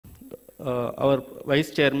our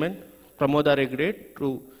Vice Chairman, Pramod Aregade,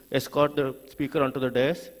 to escort the speaker onto the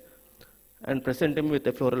dais and present him with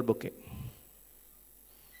a floral bouquet.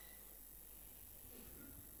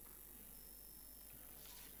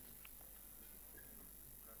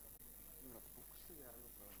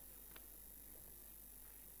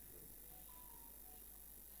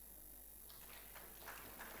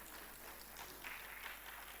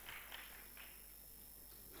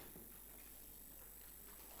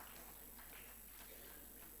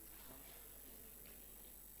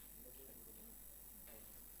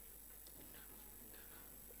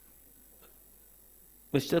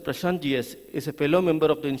 Mr. Prashanth GS is a fellow member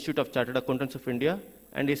of the Institute of Chartered Accountants of India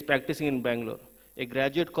and is practicing in Bangalore. A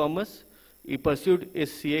graduate commerce, he pursued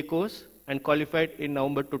his CA course and qualified in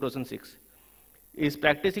November 2006. He is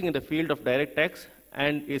practicing in the field of direct tax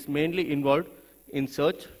and is mainly involved in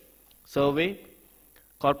search, survey,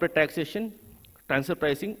 corporate taxation, transfer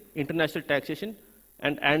pricing, international taxation,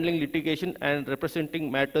 and handling litigation and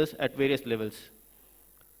representing matters at various levels.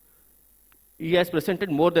 He has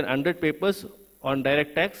presented more than 100 papers on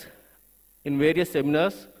direct tax in various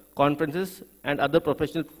seminars, conferences, and other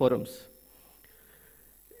professional forums.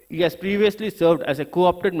 He has previously served as a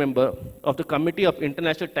co-opted member of the Committee of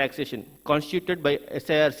International Taxation, constituted by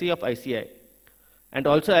SIRC of ICI, and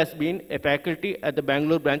also has been a faculty at the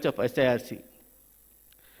Bangalore branch of SIRC.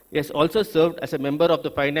 He has also served as a member of the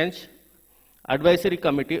Finance Advisory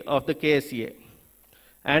Committee of the KSCA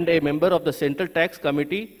and a member of the Central Tax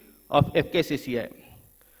Committee of FKCCI.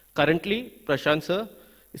 Currently, Prashanth sir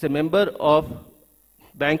is a member of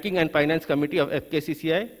Banking and Finance Committee of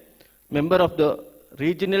FKCCI, member of the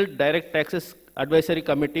Regional Direct Taxes Advisory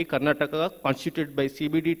Committee, Karnataka, constituted by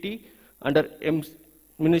CBDT under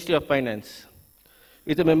Ministry of Finance.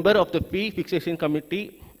 He is a member of the Fee Fixation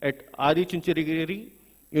Committee at Adi Chunchurigiri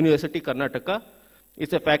University, Karnataka. He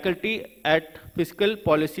is a faculty at Fiscal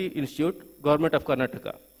Policy Institute, Government of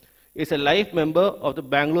Karnataka. He is a life member of the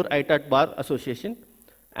Bangalore ITAT Bar Association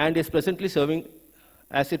and is presently serving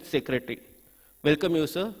as its secretary. Welcome you,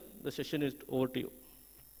 sir. The session is over to you.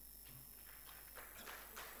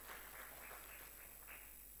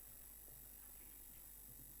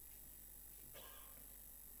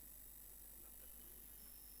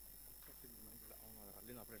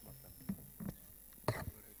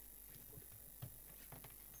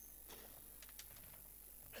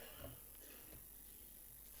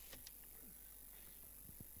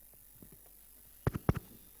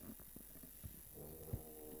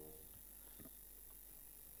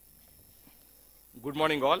 Good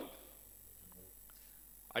morning, all.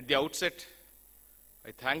 At the outset,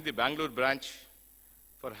 I thank the Bangalore branch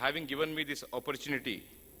for having given me this opportunity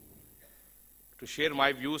to share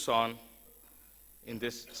my views in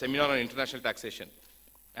this seminar on international taxation.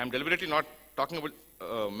 I am deliberately not talking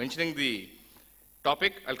about mentioning the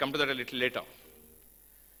topic. I'll come to that a little later.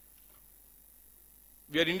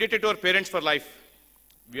 We are indebted to our parents for life.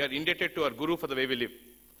 We are indebted to our guru for the way we live.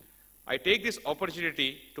 I take this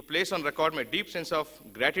opportunity to place on record my deep sense of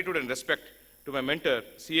gratitude and respect to my mentor,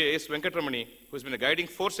 CA GS Venkatramani, who has been a guiding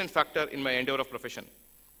force and factor in my endeavor of profession.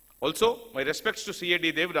 Also, my respects to CA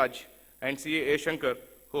D Devraj and CA A Shankar,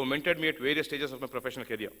 who mentored me at various stages of my professional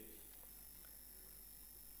career.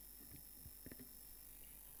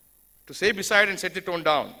 To say beside and set the tone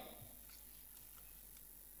down,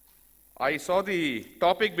 I saw the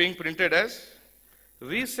topic being printed as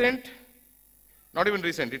recent, not even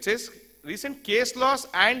recent, it says recent case laws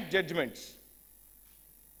and judgments.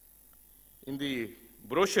 In the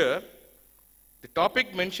brochure, the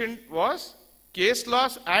topic mentioned was case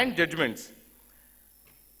laws and judgments.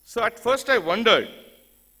 So at first I wondered,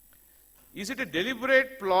 is it a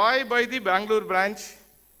deliberate ploy by the Bangalore branch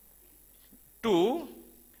to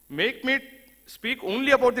make me speak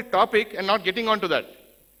only about the topic and not getting onto that?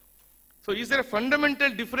 So is there a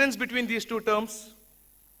fundamental difference between these two terms?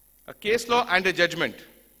 A case law and a judgment.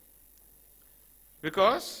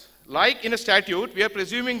 Because, like in a statute, we are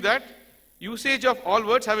presuming that usage of all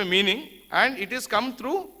words have a meaning and it is come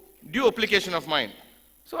through due application of mind.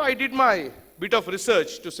 So I did my bit of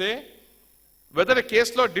research to say whether a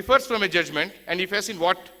case law differs from a judgment and if yes, in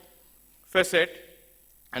what facet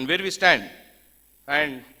and where we stand.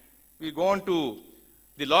 And we go on to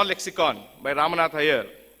the law lexicon by Ramanath Iyer.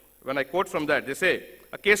 When I quote from that, they say,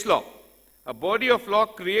 a case law, a body of law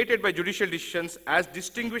created by judicial decisions as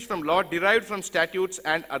distinguished from law derived from statutes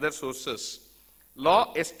and other sources.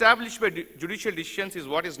 Law established by judicial decisions is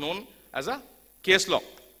what is known as a case law.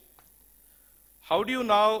 How do you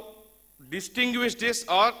now distinguish this,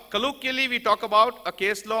 or colloquially we talk about a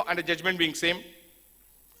case law and a judgment being same?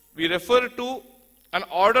 We refer to an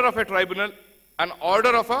order of a tribunal, an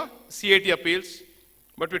order of a CAT appeals,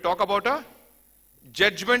 but we talk about a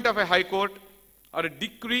judgment of a high court or a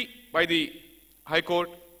decree by the high court,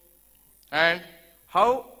 and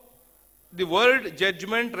how the word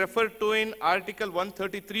judgment referred to in Article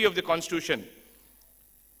 133 of the Constitution,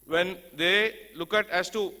 when they look at as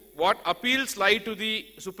to what appeals lie to the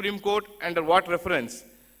Supreme Court under what reference,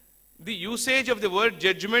 the usage of the word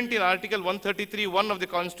judgment in Article 133(1) of the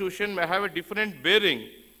Constitution may have a different bearing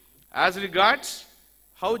as regards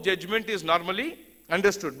how judgment is normally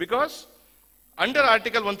understood. Because under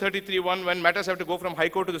Article 133(1), when matters have to go from High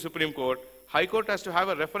Court to the Supreme Court, High Court has to have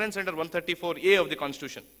a reference under 134A of the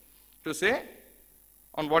Constitution to say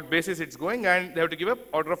on what basis it's going, and they have to give an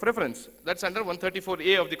order of reference. That's under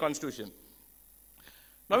 134A of the Constitution.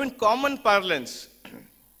 Now, in common parlance,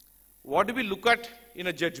 what do we look at in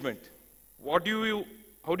a judgment? How do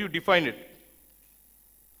you define it?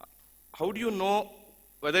 How do you know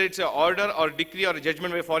whether it's an order or decree or a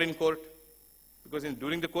judgment by a foreign court? Because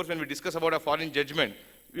during the course when we discuss about a foreign judgment,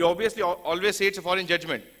 we obviously always say it's a foreign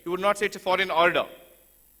judgment. You would not say it's a foreign order.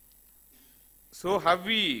 So have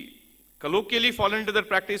we colloquially fallen into the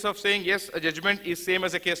practice of saying, yes, a judgment is same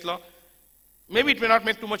as a case law? Maybe it may not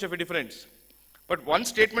make too much of a difference. But one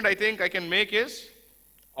statement I think I can make is,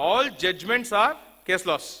 all judgments are case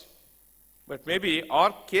laws. But maybe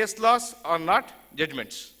all case laws are not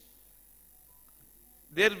judgments.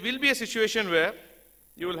 There will be a situation where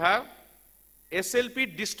you will have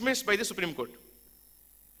SLP dismissed by the Supreme Court.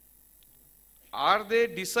 Are they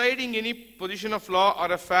deciding any position of law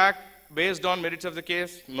or a fact based on merits of the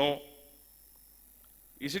case? No.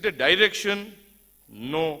 Is it a direction?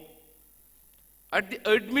 No. At the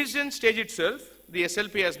admission stage itself, the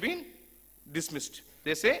SLP has been dismissed.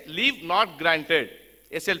 They say, leave not granted,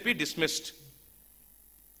 SLP dismissed.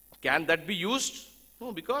 Can that be used?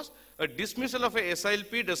 No, because a dismissal of a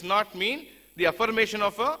SLP does not mean the affirmation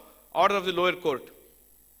of an order of the lower court.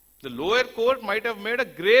 The lower court might have made a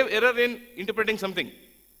grave error in interpreting something.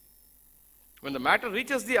 When the matter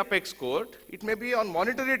reaches the apex court, it may be on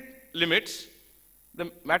monetary limits,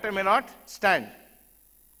 the matter may not stand.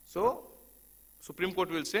 So, Supreme Court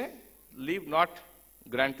will say, leave not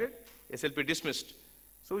granted, SLP dismissed.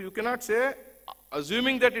 So, you cannot say,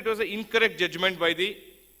 assuming that it was an incorrect judgment by the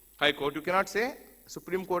High Court, you cannot say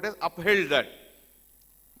Supreme Court has upheld that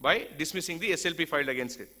by dismissing the SLP filed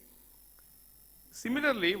against it.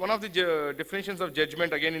 Similarly, one of the definitions of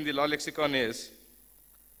judgment again in the law lexicon is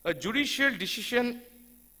a judicial decision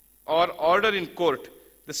or order in court,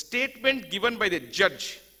 the statement given by the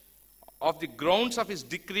judge of the grounds of his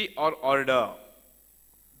decree or order.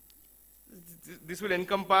 This will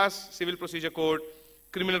encompass civil procedure code,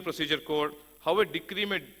 criminal procedure code, how a decree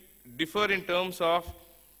may differ in terms of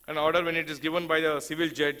an order when it is given by the civil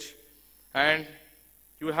judge, and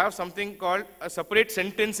you have something called a separate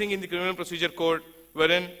sentencing in the criminal procedure code,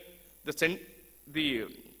 wherein a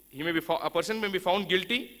person may be found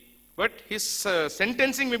guilty, but his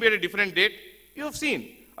sentencing may be at a different date. You have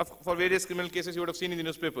seen, for various criminal cases you would have seen in the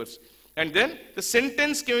newspapers. And then the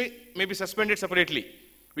sentence may be suspended separately,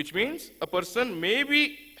 which means a person may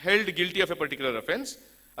be held guilty of a particular offense.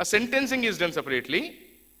 A sentencing is done separately,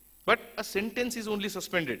 but a sentence is only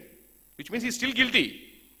suspended, which means he is still guilty.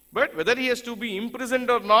 But whether he has to be imprisoned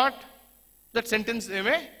or not, that sentence they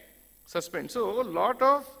may suspend. So, a lot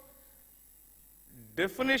of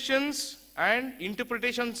definitions and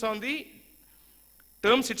interpretations on the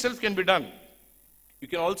terms itself can be done. You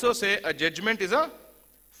can also say a judgment is a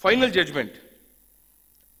final judgment,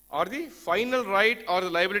 or the final right or the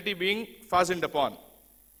liability being fastened upon.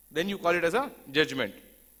 Then you call it as a judgment.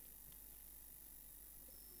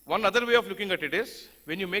 One other way of looking at it is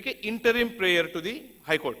when you make an interim prayer to the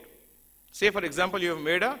High Court. Say, for example, you have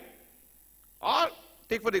made or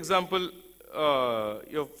take for example,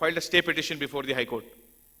 you have filed a stay petition before the High Court.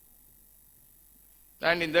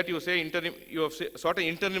 And in that you say you have sought an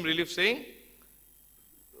interim relief saying,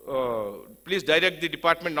 please direct the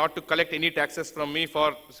department not to collect any taxes from me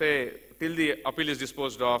for, say, till the appeal is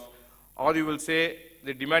disposed of. Or you will say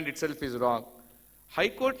the demand itself is wrong. High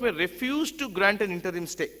Court may refuse to grant an interim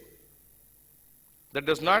stay. That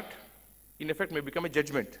does not, in effect, may become a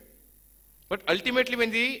judgment. But ultimately, when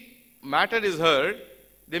the matter is heard,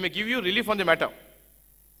 they may give you relief on the matter.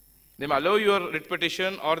 They may allow your writ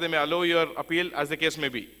petition or they may allow your appeal, as the case may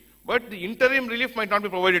be. But the interim relief might not be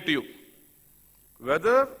provided to you.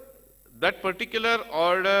 Whether that particular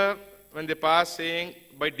order, when they pass saying,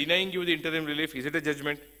 by denying you the interim relief, is it a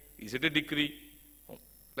judgment? Is it a decree?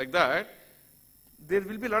 Like that, there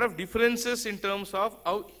will be a lot of differences in terms of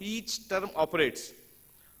how each term operates.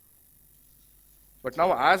 But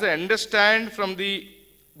now, as I understand from the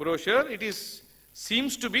brochure, it is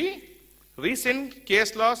seems to be recent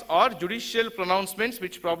case laws or judicial pronouncements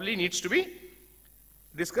which probably needs to be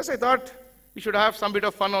discussed. I thought we should have some bit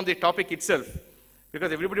of fun on the topic itself,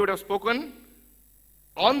 because everybody would have spoken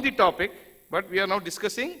on the topic, but we are now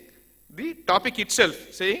discussing the topic itself,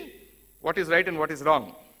 saying what is right and what is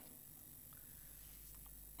wrong.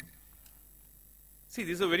 See,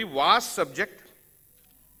 this is a very vast subject,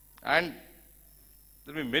 and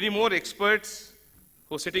there will be many more experts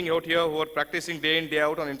who are sitting out here, who are practicing day in, day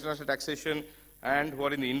out on international taxation, and who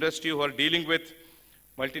are in the industry, who are dealing with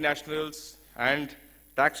multinationals and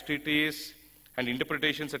tax treaties and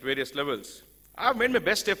interpretations at various levels. I have made my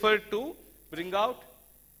best effort to bring out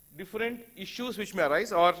different issues which may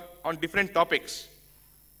arise or on different topics.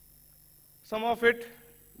 Some of it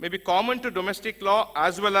may be common to domestic law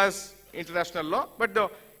as well as international law, but the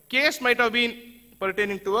case might have been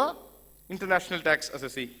pertaining to a international tax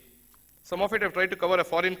assessee. Some of it I've tried to cover a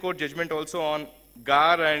foreign court judgment also on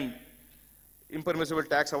GAR and impermissible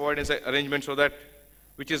tax avoidance arrangement, so that,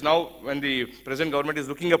 which is now when the present government is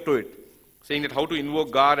looking up to it, saying that how to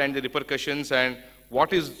invoke GAR and the repercussions and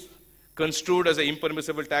what is construed as an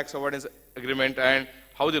impermissible tax avoidance agreement and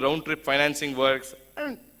how the round-trip financing works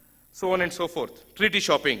and so on and so forth. Treaty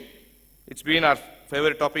shopping. It's been our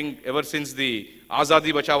favorite topic ever since the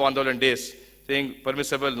Azadi Bachao Andolan days, saying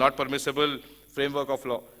permissible, not permissible, framework of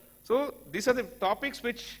law. So these are the topics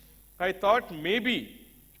which I thought maybe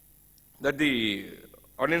that the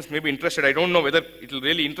audience may be interested. I don't know whether it will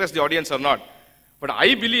really interest the audience or not. But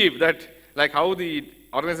I believe that, like how the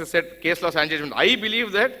organizer said, case law and judgment, I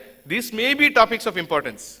believe that these may be topics of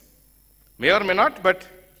importance. May or may not, but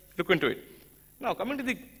look into it. Now, coming to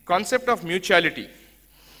the concept of mutuality.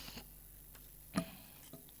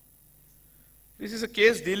 This is a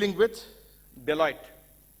case dealing with Deloitte.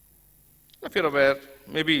 If you're aware,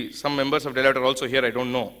 maybe some members of Deloitte are also here, I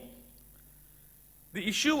don't know. The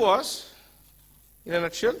issue was, in a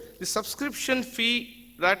nutshell, the subscription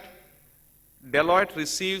fee that Deloitte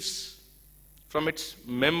receives from its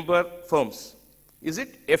member firms. Is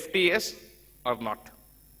it FTS or not?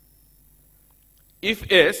 If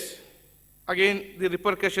yes, again, the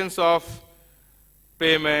repercussions of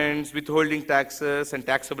payments, withholding taxes, and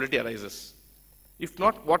taxability arises. If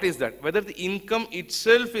not, what is that? Whether the income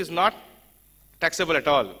itself is not taxable at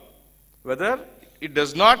all, whether it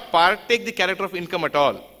does not partake the character of income at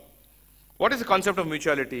all. What is the concept of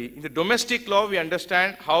mutuality? In the domestic law, we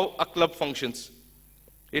understand how a club functions.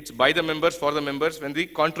 It's by the members, for the members. When the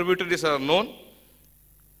contributories are known,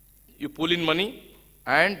 you pull in money,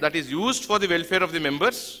 and that is used for the welfare of the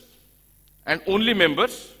members, and only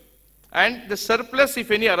members. And the surplus, if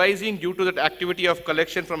any, arising due to that activity of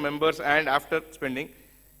collection from members and after spending,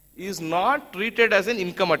 is not treated as an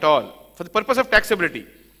income at all, for the purpose of taxability.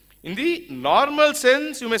 In the normal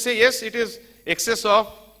sense, you may say, yes, it is excess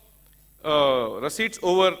of receipts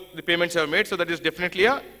over the payments you have made, so that is definitely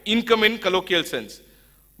a income in colloquial sense.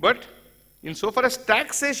 But insofar as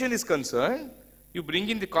taxation is concerned, you bring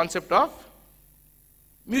in the concept of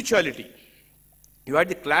mutuality. You had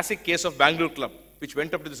the classic case of Bangalore Club, which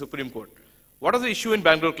went up to the Supreme Court. What is the issue in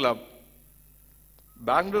Bangalore Club?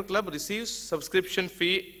 Bangalore Club receives subscription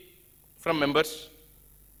fee from members,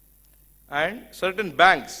 and certain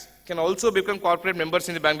banks can also become corporate members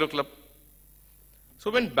in the Bangalore Club. So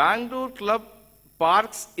when Bangalore Club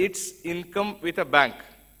parks its income with a bank,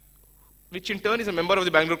 which in turn is a member of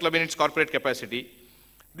the Bangalore Club in its corporate capacity,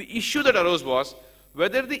 the issue that arose was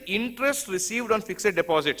whether the interest received on fixed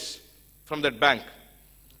deposits from that bank,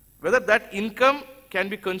 whether that income can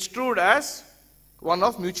be construed as one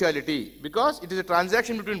of mutuality, because it is a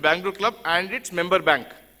transaction between Bangalore Club and its member bank.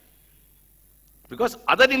 Because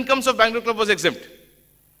other incomes of Bangalore Club was exempt.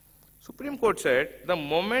 Supreme Court said, the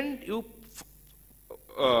moment you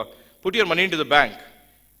put your money into the bank,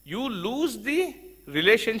 you lose the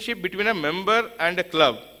relationship between a member and a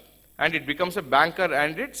club, and it becomes a banker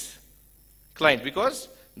and its client, because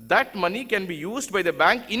that money can be used by the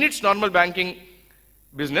bank in its normal banking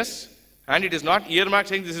business, and it is not earmarked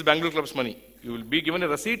saying this is Bangalore Club's money. You will be given a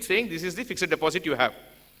receipt saying this is the fixed deposit you have.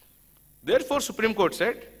 Therefore, Supreme Court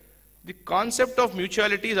said the concept of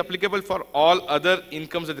mutuality is applicable for all other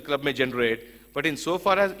incomes that the club may generate, but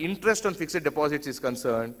insofar as interest on fixed deposits is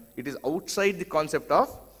concerned, it is outside the concept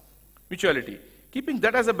of mutuality. Keeping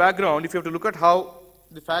that as a background, if you have to look at how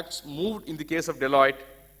the facts moved in the case of Deloitte,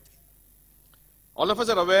 all of us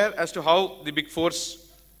are aware as to how the big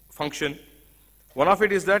fours function. One of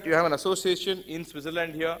it is that you have an association in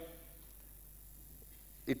Switzerland here.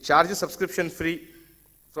 It charges subscription fee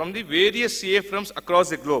from the various CA firms across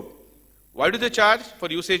the globe. Why do they charge? For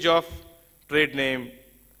usage of trade name,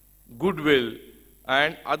 goodwill,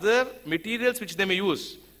 and other materials which they may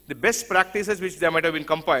use, the best practices which they might have been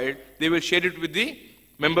compiled, they will share it with the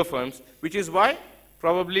member firms, which is why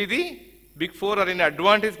probably the Big Four are in an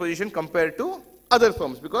advantage position compared to other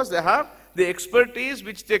firms, because they have the expertise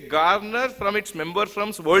which they garner from its member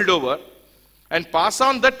firms world over and pass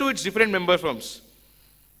on that to its different member firms.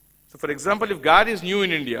 So for example, if GAR is new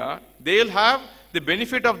in India, they'll have the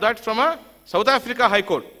benefit of that from a South Africa High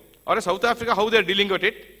Court or a South Africa, how they're dealing with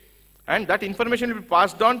it. And that information will be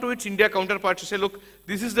passed on to its India counterparts to say, look,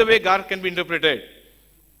 this is the way GAR can be interpreted.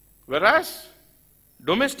 Whereas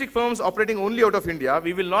domestic firms operating only out of India,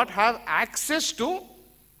 we will not have access to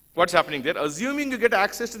what's happening there. Assuming you get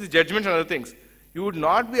access to the judgments and other things, you would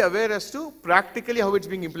not be aware as to practically how it's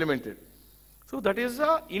being implemented. So that is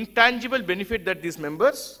an intangible benefit that these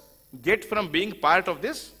members get from being part of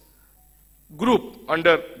this group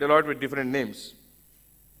under Deloitte with different names.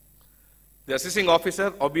 The assessing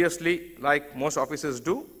officer, obviously, like most officers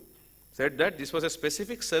do, said that this was a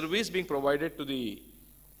specific service being provided to the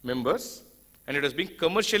members and it was being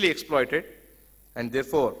commercially exploited, and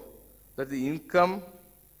therefore that the income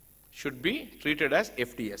should be treated as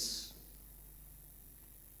FTS.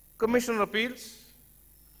 Commissioner of Appeals,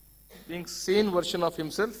 being sane version of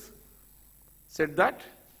himself, said that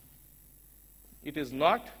it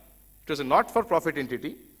was a not-for-profit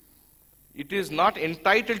entity. It is not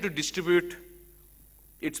entitled to distribute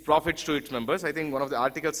its profits to its members. I think one of the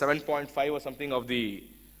articles 7.5 or something of the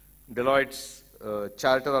Deloitte's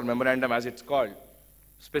charter or memorandum, as it's called,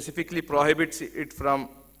 specifically prohibits it from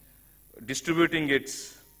distributing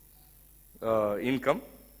its income.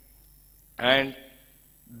 And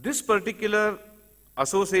this particular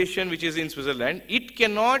association, which is in Switzerland, it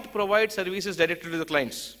cannot provide services directly to the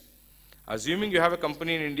clients. Assuming you have a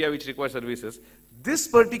company in India which requires services, this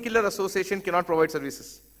particular association cannot provide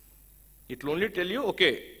services. It will only tell you,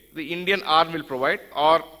 okay, the Indian arm will provide,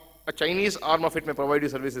 or a Chinese arm of it may provide you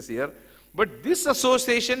services here, but this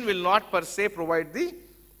association will not per se provide the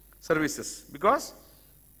services, because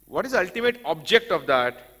what is the ultimate object of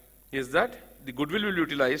that is that the goodwill will be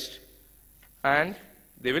utilized and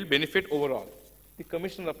they will benefit overall. The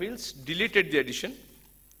Commissioner of Appeals deleted the addition.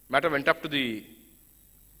 Matter went up to the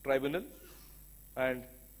tribunal, and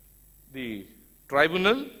the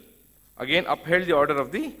tribunal again upheld the order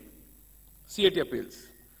of the CAT Appeals.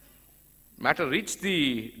 Matter reached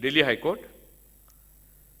the Delhi High Court.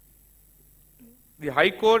 The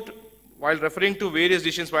High Court, while referring to various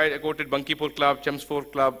decisions, while I quoted Bankipur Club,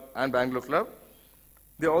 Chelmsford Club and Bangalore Club,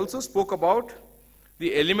 they also spoke about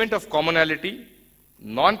the element of commonality,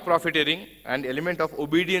 non-profiteering, and element of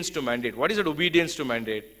obedience to mandate. What is that obedience to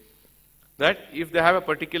mandate? That if they have a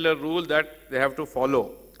particular rule that they have to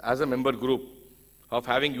follow as a member group, of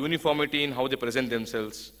having uniformity in how they present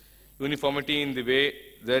themselves, uniformity in the way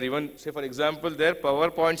they're even, say for example, their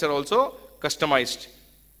PowerPoints are also customized.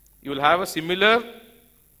 You will have a similar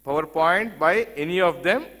PowerPoint by any of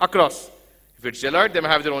them across. If it's Deloitte, they may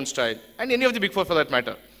have their own style, and any of the Big Four for that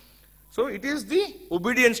matter. So it is the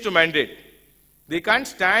obedience to mandate. They can't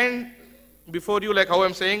stand before you like how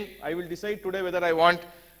I'm saying, I will decide today whether I want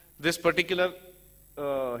this particular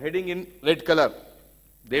heading in red color.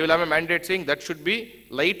 They will have a mandate saying that should be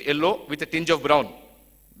light yellow with a tinge of brown.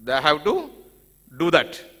 They have to do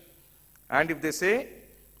that. And if they say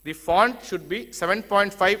the font should be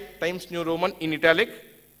 7.5 Times New Roman in italic,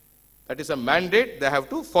 that is a mandate they have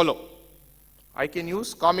to follow. I can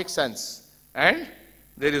use Comic Sans, and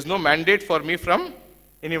there is no mandate for me from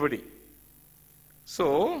anybody.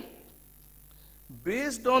 So,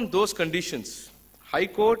 based on those conditions, High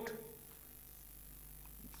Court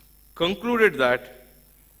concluded that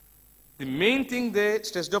the main thing they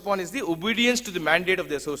stressed upon is the obedience to the mandate of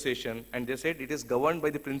the association, and they said it is governed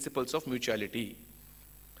by the principles of mutuality.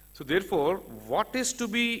 So therefore, what is to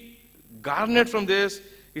be garnered from this?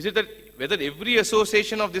 Is it that whether every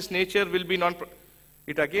association of this nature will be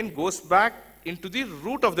it again goes back into the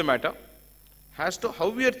root of the matter as to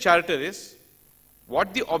how your charter is,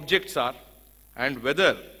 what the objects are, and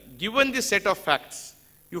whether, given the set of facts,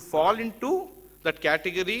 you fall into that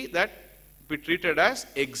category that be treated as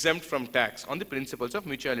exempt from tax on the principles of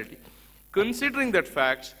mutuality. Considering that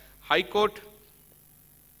facts, High Court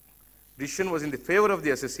decision was in the favor of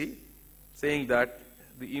the assessee, saying that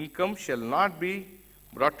the income shall not be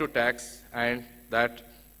brought to tax and that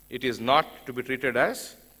it is not to be treated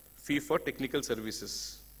as fee for technical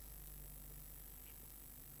services.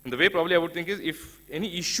 And the way probably I would think is, if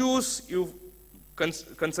any issues you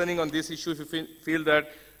concerning on these issues, if you feel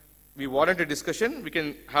that we warrant a discussion, we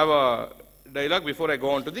can have a dialogue before I go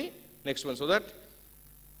on to the next one, so that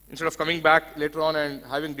instead of coming back later on and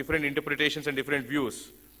having different interpretations and different views,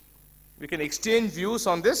 we can exchange views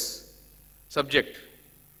on this subject,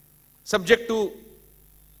 subject to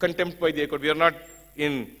contempt by the court. We are not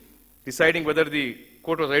in deciding whether the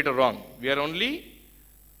court was right or wrong. We are only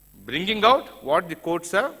bringing out what the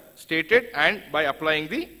courts have stated and by applying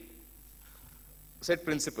the set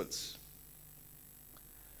principles.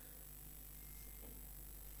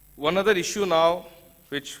 One other issue now,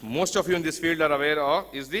 which most of you in this field are aware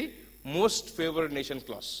of, is the most favored nation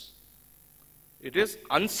clause. It is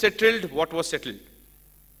unsettled what was settled.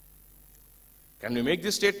 Can we make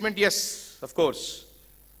this statement? Yes, of course.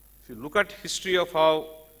 If you look at history of how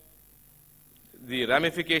the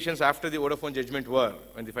ramifications after the Vodafone judgment were,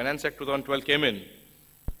 when the Finance Act 2012 came in,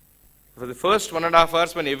 for the first 1.5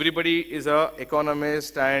 hours when everybody is an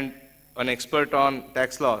economist and an expert on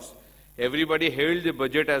tax laws, everybody hailed the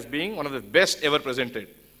budget as being one of the best ever presented.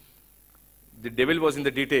 The devil was in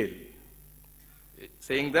the detail,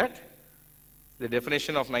 saying that the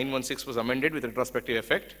definition of 916 was amended with retrospective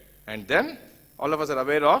effect, and then all of us are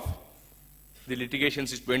aware of the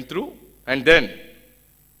litigations it went through, and then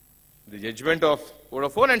the judgment of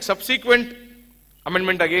Vodafone and subsequent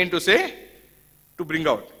amendment again to say, to bring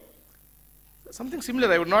out. Something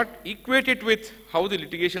similar, I would not equate it with how the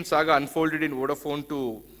litigation saga unfolded in Vodafone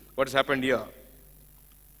to what has happened here.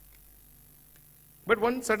 But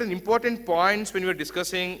one certain important points when we are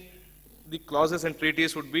discussing the clauses and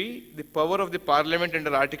treaties would be the power of the Parliament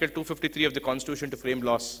under Article 253 of the Constitution to frame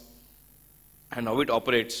laws and how it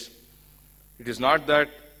operates. It is not that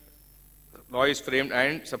law is framed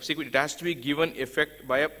and subsequently it has to be given effect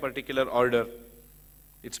by a particular order.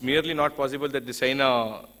 It's merely not possible that they sign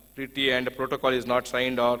a treaty and a protocol is not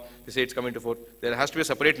signed or they say it's coming to force. There has to be a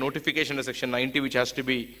separate notification under Section 90 which has to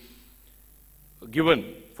be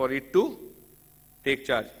given for it to take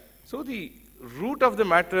charge. So the root of the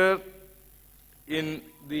matter in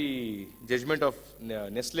the judgment of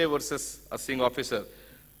Nestle versus a Singh officer,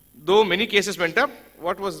 though many cases went up,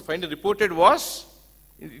 what was finally reported was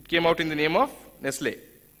it came out in the name of Nestle.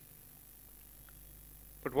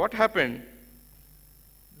 But what happened,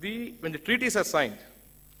 when the treaties are signed,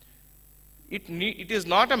 it is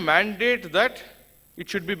not a mandate that it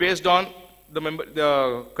should be based on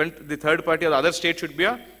the third party or the other state should be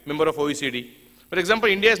a member of OECD. For example,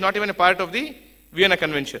 India is not even a part of the Vienna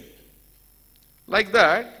Convention. Like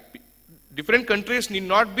that, different countries need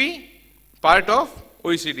not be part of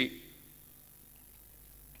OECD.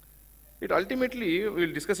 It ultimately, we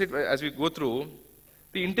will discuss it as we go through,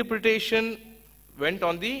 the interpretation went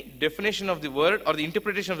on the definition of the word or the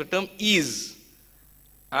interpretation of the term is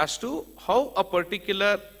as to how a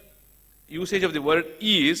particular usage of the word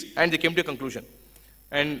is, and they came to a conclusion.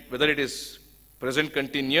 And whether it is present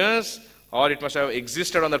continuous or it must have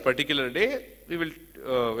existed on that particular day, we will,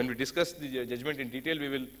 when we discuss the judgment in detail, we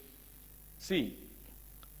will see.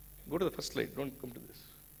 Go to the first slide, don't come to this.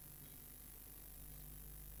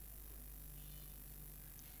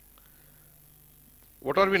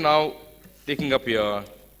 What are we now taking up here?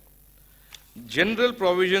 General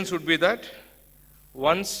provisions would be that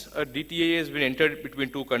once a DTA has been entered between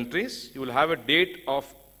two countries, you will have a date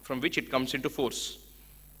from which it comes into force.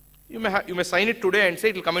 You may sign it today and say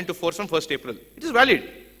it will come into force on 1st April. It is valid.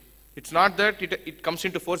 It's not that it comes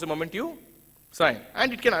into force the moment you sign.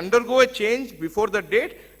 And it can undergo a change before that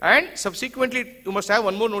date, and subsequently you must have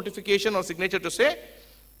one more notification or signature to say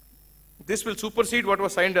this will supersede what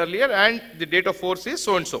was signed earlier and the date of force is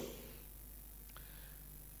so and so.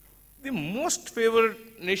 The most favored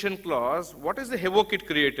nation clause, what is the havoc it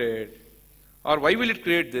created? Or why will it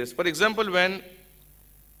create this? For example, when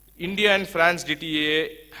India and France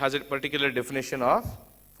DTA has a particular definition of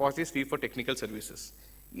what is fee for technical services.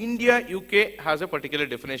 India, UK has a particular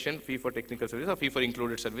definition, fee for technical services or fee for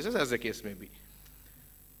included services, as the case may be.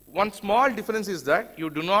 One small difference is that you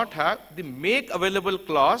do not have the make available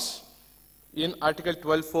clause in Article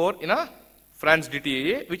 12.4 in a France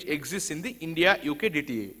DTA, which exists in the India-UK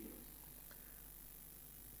DTA.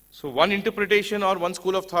 So one interpretation or one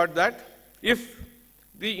school of thought that if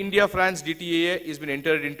the India-France DTA has been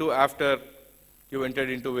entered into after you entered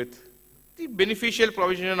into with the beneficial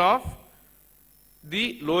provision of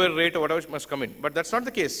the lower rate or whatever must come in. But that's not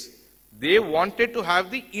the case. They wanted to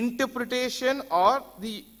have the interpretation or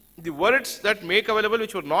the words that make available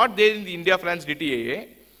which were not there in the India-France DTA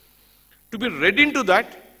to be read into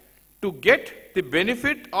that to get the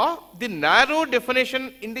benefit of the narrow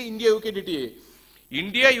definition in the India-UK DTA.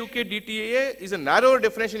 India-UK DTA is a narrower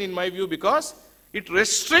definition in my view because it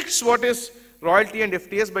restricts what is royalty and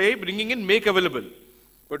FTS by bringing in make available.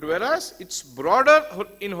 But whereas it's broader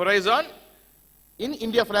in horizon in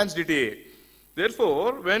India-France DTA.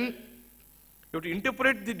 Therefore, when You have to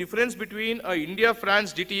interpret the difference between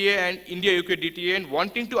India-France DTA and India-UK DTA and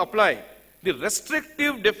wanting to apply the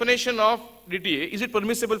restrictive definition of DTA. Is it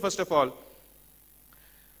permissible, first of all?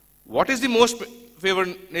 What is the most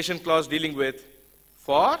favored nation clause dealing with?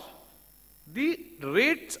 For the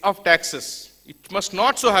rates of taxes. It must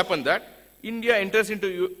not so happen that India enters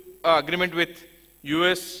into agreement with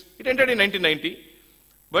US. It entered in 1990,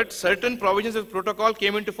 but certain provisions of the protocol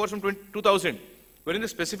came into force from 2000, wherein they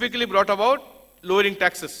specifically brought about lowering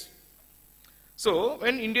taxes. So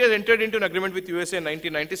when India entered into an agreement with USA in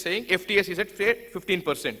 1990 saying FTS is at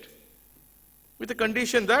 15%, with the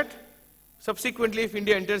condition that subsequently if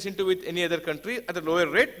India enters into with any other country at a lower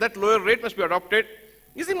rate, that lower rate must be adopted.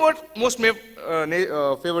 Is the most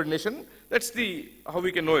favored nation. That's how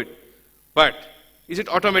we can know it. But is it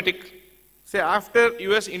automatic? Say after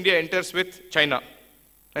US, India enters with China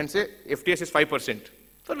and say FTS is 5%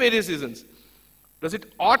 for various reasons. Does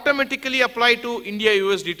it automatically apply to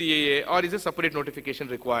India-US DTAA or is a separate notification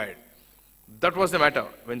required? That was the matter.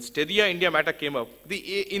 When Steria India matter came up,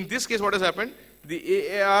 in this case what has happened?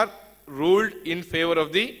 The AAR ruled in favor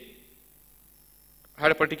of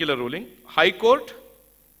had a particular ruling. High Court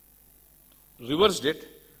reversed it,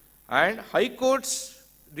 and High Court's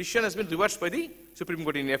decision has been reversed by the Supreme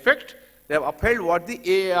Court. In effect, they have upheld what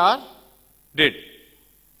the AAR did.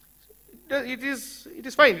 It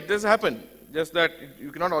is fine, it does happen. Just that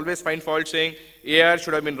you cannot always find fault saying AAR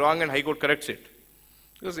should have been wrong and High Court corrects it.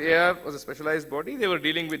 Because AAR was a specialized body, they were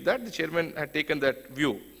dealing with that, the chairman had taken that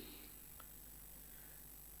view.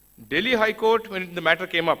 Delhi High Court, when the matter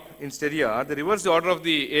came up in Steria, they reversed the order of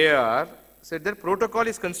the AAR, said that protocol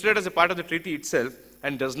is considered as a part of the treaty itself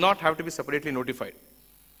and does not have to be separately notified.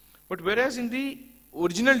 But whereas in the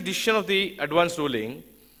original decision of the advance ruling,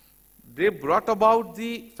 they brought about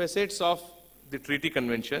the facets of the treaty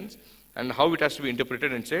conventions and how it has to be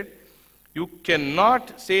interpreted and said, you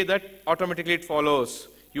cannot say that automatically it follows.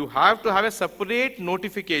 You have to have a separate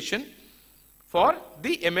notification for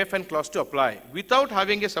the MFN clause to apply. Without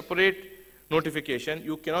having a separate notification,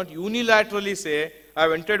 you cannot unilaterally say, I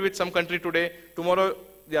have entered with some country today, tomorrow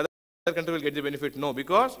the other country will get the benefit. No,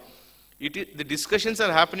 because the discussions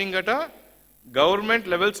are happening at a government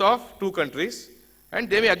levels of two countries, and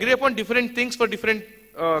they may agree upon different things for different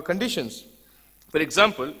conditions. For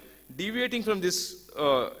example, deviating from this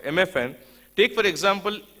MFN, take for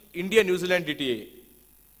example, India-New Zealand DTA.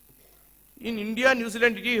 In India-New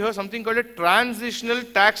Zealand DTA, you have something called a transitional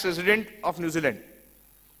tax resident of New Zealand,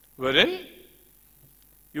 wherein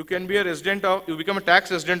you can be you become a tax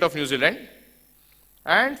resident of New Zealand,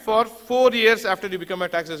 and for 4 years after you become a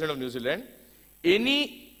tax resident of New Zealand,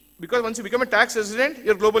 because once you become a tax resident,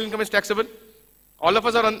 your global income is taxable. All of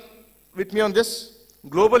us are with me on this.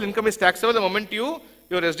 Global income is taxable the moment your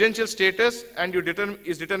residential status and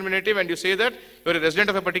is determinative and you say that you are a resident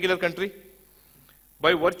of a particular country.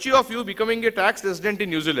 By virtue of you becoming a tax resident in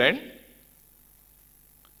New Zealand,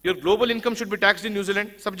 your global income should be taxed in New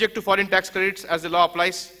Zealand, subject to foreign tax credits as the law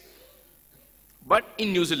applies. But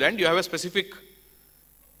in New Zealand, you have a specific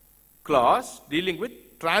clause dealing with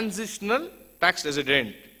transitional tax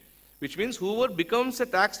resident, which means whoever becomes a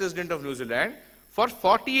tax resident of New Zealand, for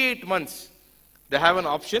 48 months, they have an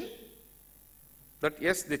option that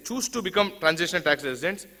yes, they choose to become transitional tax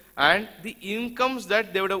residents, and the incomes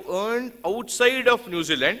that they would have earned outside of New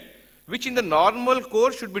Zealand, which in the normal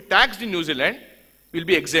course should be taxed in New Zealand, will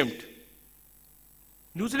be exempt.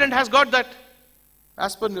 New Zealand has got that.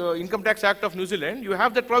 As per the Income Tax Act of New Zealand, you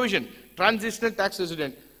have that provision, transitional tax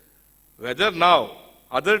resident. Whether now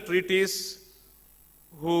other treaties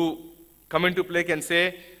who come into play can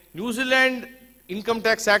say, New Zealand Income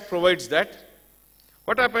Tax Act provides that.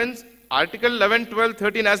 What happens? Article 11, 12,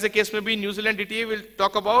 13, as the case may be, New Zealand DTA will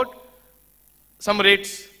talk about some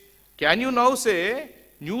rates. Can you now say,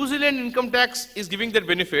 New Zealand income tax is giving that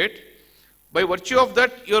benefit, by virtue of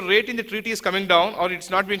that, your rate in the treaty is coming down, or it's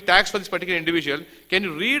not being taxed for this particular individual. Can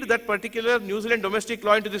you read that particular New Zealand domestic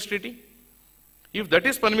law into this treaty? If that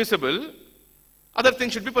is permissible, other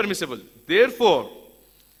things should be permissible. Therefore,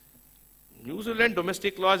 New Zealand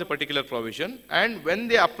domestic law is a particular provision, and when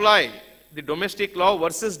they apply the domestic law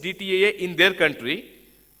versus DTAA in their country,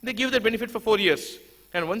 they give that benefit for 4 years.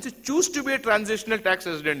 And once you choose to be a transitional tax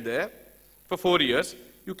resident there for 4 years,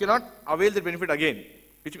 you cannot avail the benefit again.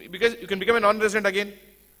 Because you can become a non-resident again.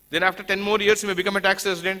 Then after 10 more years, you may become a tax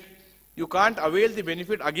resident. You can't avail the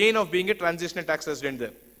benefit again of being a transitional tax resident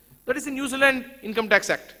there. That is the New Zealand Income Tax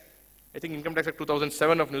Act. I think Income Tax Act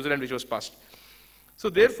 2007 of New Zealand, which was passed. So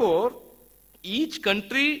therefore, each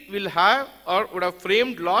country will have or would have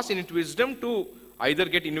framed laws in its wisdom to either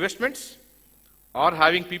get investments or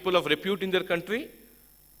having people of repute in their country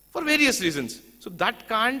for various reasons. So that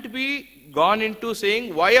can't be gone into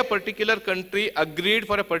saying why a particular country agreed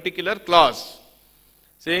for a particular clause.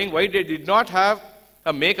 Saying why they did not have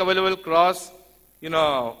a make available clause in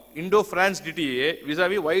Indo-France DTA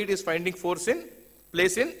vis-a-vis why it is finding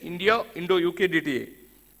place in Indo-UK DTA.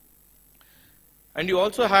 And you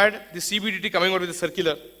also had the CBDT coming out with a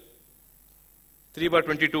circular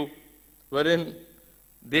 3/22, wherein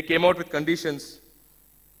they came out with conditions.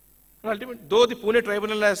 And ultimately, though the Pune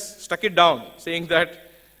tribunal has struck it down, saying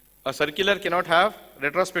that a circular cannot have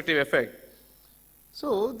retrospective effect.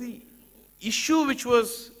 So the issue which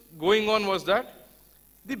was going on was that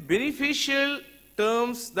the beneficial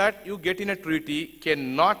terms that you get in a treaty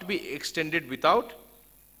cannot be extended without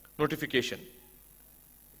notification.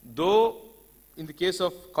 Though in the case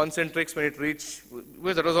of Concentrix, when it reached,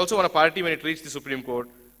 because that was also on a party when it reached the Supreme Court,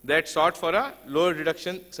 that sought for a lower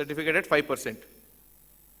deduction certificate at 5%.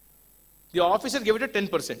 The officer gave it at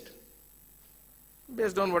 10%,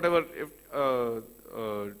 based on whatever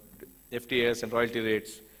FTS and royalty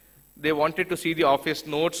rates. They wanted to see the office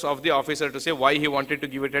notes of the officer to say why he wanted to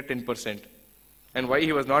give it at 10%, and why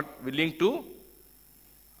he was not willing to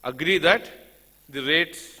agree that the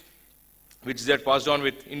rates which they had passed on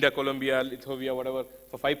with India, Colombia, Lithuania, whatever,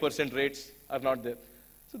 for 5% rates are not there.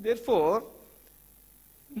 So therefore,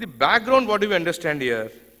 in the background, what do we understand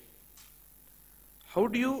here? How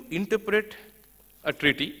do you interpret a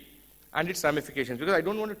treaty and its ramifications? Because I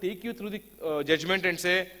don't want to take you through the judgment and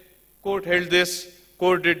say, court held this,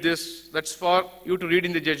 court did this. That's for you to read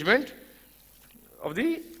in the judgment of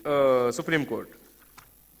the Supreme Court.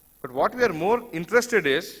 But what we are more interested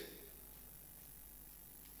is,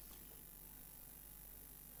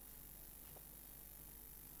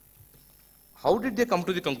 how did they come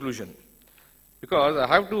to the conclusion? Because I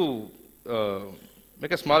have to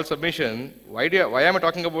make a small submission. Why am I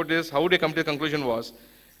talking about this? How they come to the conclusion was,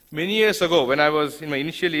 many years ago, when I was in my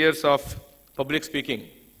initial years of public speaking,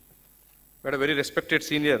 we had a very respected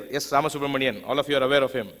senior, S. Ramasubramanian. All of you are aware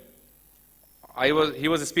of him. He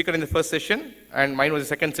was a speaker in the first session, and mine was the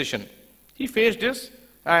second session. He faced this,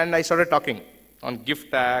 and I started talking on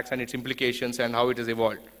gift tax and its implications and how it has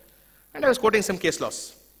evolved. And I was quoting some case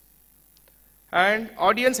laws. And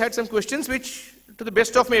audience had some questions which, to the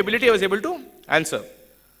best of my ability, I was able to answer.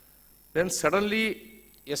 Then suddenly,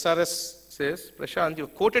 SRS says, Prashanth, you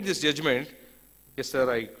quoted this judgment. Yes, sir,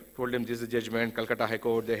 I told him this is the judgment, Calcutta High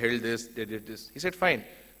Court, they held this, they did this. He said, fine.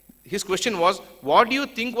 His question was, what do you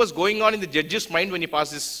think was going on in the judge's mind when he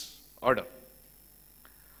passed this order?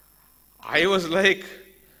 I was like,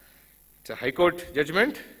 it's a High Court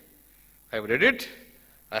judgment. I've read it.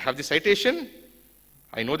 I have the citation.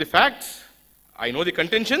 I know the facts. I know the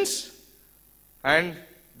contentions, and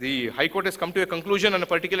the High Court has come to a conclusion on a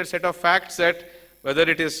particular set of facts that whether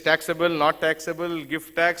it is taxable, not taxable,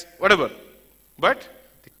 gift tax, whatever. But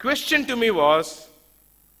the question to me was,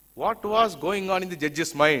 what was going on in the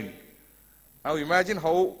judge's mind? Now imagine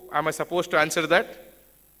how am I supposed to answer that?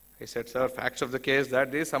 I said, sir, facts of the case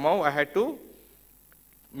that day, somehow I had to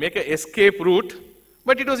make an escape route,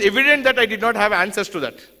 but it was evident that I did not have answers to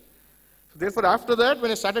that. So therefore, after that, when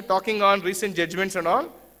I started talking on recent judgments and all,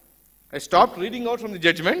 I stopped reading out from the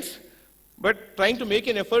judgments, but trying to make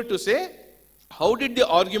an effort to say, how did the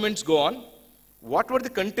arguments go on? What were the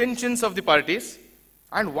contentions of the parties?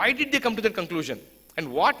 And why did they come to that conclusion?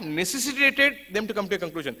 And what necessitated them to come to a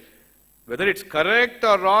conclusion? Whether it's correct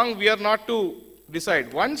or wrong, we are not to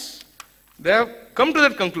decide. Once they have come to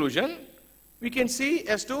that conclusion, we can see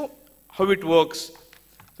as to how it works.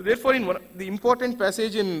 So therefore, in the important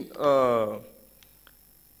passage in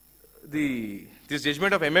this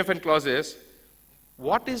judgment of MFN clauses,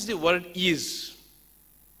 what is the word is?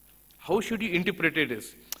 How should you interpret it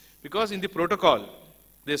is? Because in the protocol,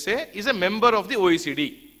 they say is a member of the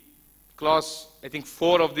OECD. Clause, I think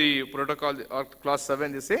 4 of the protocol, or clause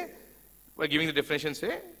 7, they say, by giving the definition,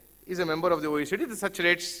 say, is a member of the OECD, such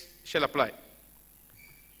rates shall apply.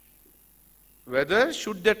 Whether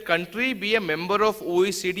should that country be a member of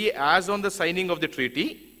OECD as on the signing of the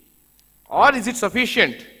treaty, or is it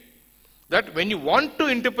sufficient that when you want to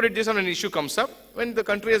interpret this and an issue comes up, when the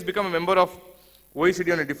country has become a member of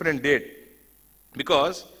OECD on a different date?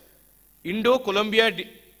 Because Indo-Colombia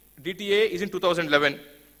DTA is in 2011.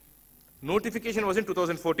 Notification was in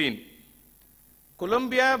 2014.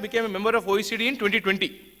 Colombia became a member of OECD in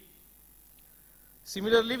 2020.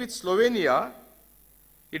 Similarly, with Slovenia,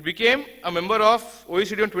 it became a member of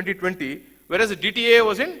OECD in 2020, whereas the DTA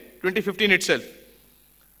was in 2015 itself.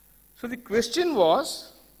 So the question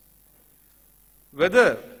was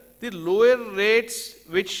whether the lower rates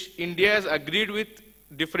which India has agreed with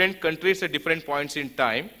different countries at different points in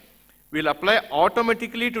time, will apply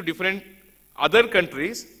automatically to different other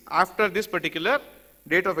countries after this particular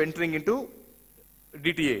date of entering into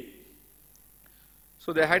DTA.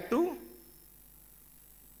 So they had to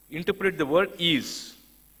interpret the word is.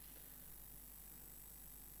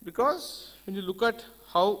 Because when you look at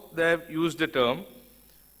how they have used the term,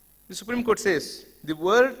 the Supreme Court says the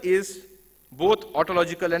word is both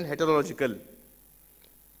autological and heterological.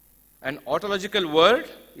 An autological word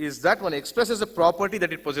is that one expresses a property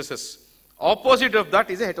that it possesses. Opposite of that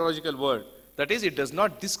is a heterological word. That is, it does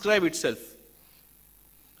not describe itself.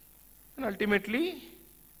 And ultimately,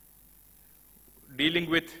 dealing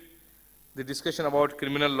with the discussion about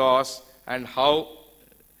criminal laws and how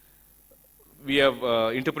we have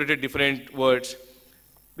interpreted different words,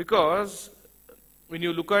 because when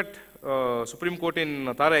you look at Supreme Court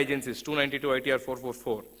in Tara Agencies 292 ITR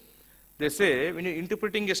 444, they say when you're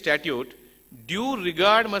interpreting a statute, due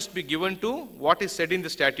regard must be given to what is said in the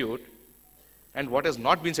statute and what has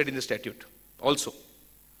not been said in the statute also.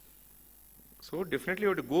 So definitely we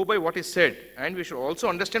have to go by what is said, and we should also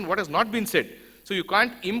understand what has not been said. So you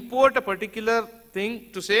can't import a particular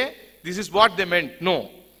thing to say this is what they meant.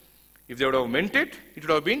 No. If they would have meant it, it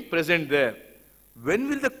would have been present there. When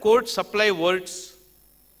will the court supply words?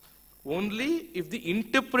 Only if the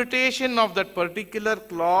interpretation of that particular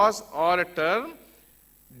clause or a term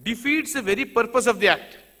defeats the very purpose of the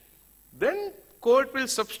act. Then court will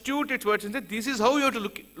substitute its words and say, this is how you have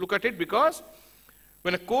to look at it, because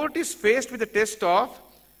when a court is faced with the test of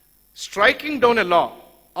striking down a law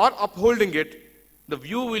or upholding it, the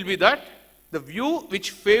view will be that the view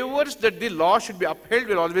which favors that the law should be upheld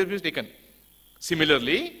will always be taken.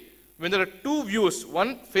 Similarly, when there are two views,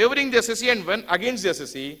 one favoring the assessee and one against the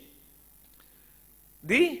assessee,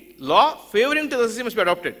 the law favoring to the assessee must be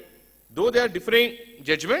adopted. Though they are differing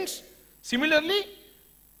judgments, similarly,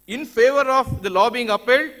 in favor of the law being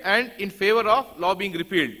upheld and in favor of law being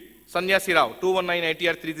repealed. Sanyasi Rao, 219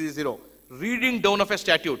 ITR 330, reading down of a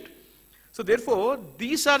statute. So therefore,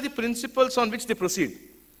 these are the principles on which they proceed.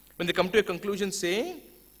 When they come to a conclusion saying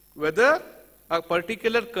whether a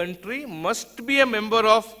particular country must be a member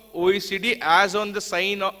of OECD as on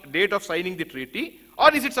the date of signing the treaty,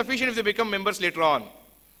 or is it sufficient if they become members later on?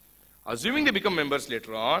 Assuming they become members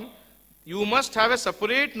later on, you must have a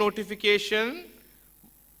separate notification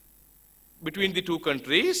between the two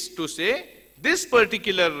countries to say this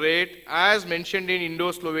particular rate, as mentioned in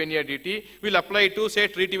Indo-Slovenia DT, will apply to, say,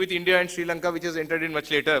 treaty with India and Sri Lanka, which is entered in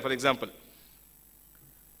much later, for example.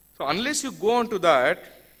 So unless you go on to that,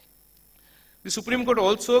 the Supreme Court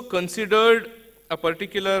also considered a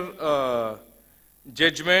particular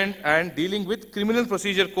judgment and dealing with Criminal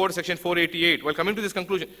Procedure Code section 488. While coming to this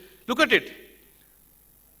conclusion, look at it.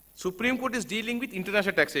 Supreme Court is dealing with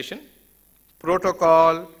international taxation,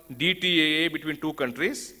 protocol, DTAA between two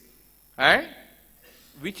countries, and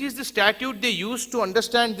which is the statute they use to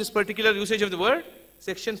understand this particular usage of the word?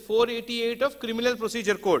 Section 488 of Criminal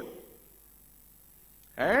Procedure Code.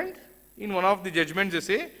 And in one of the judgments they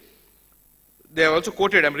say, they are also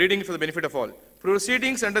quoted, I am reading it for the benefit of all.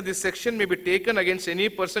 Proceedings under this section may be taken against any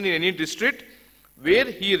person in any district where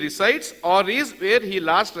he resides or is where he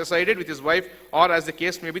last resided with his wife, or as the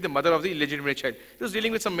case may be the mother of the illegitimate child. It was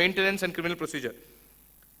dealing with some maintenance and criminal procedure.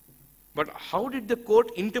 But how did the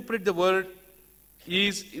court interpret the word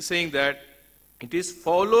is saying that it is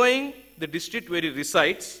following the district where he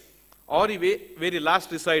resides or where he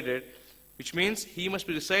last resided, which means he must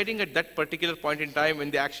be residing at that particular point in time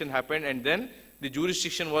when the action happened, and then the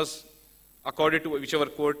jurisdiction was accorded to whichever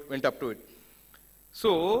court went up to it.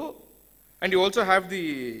 So, and you also have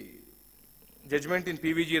the judgment in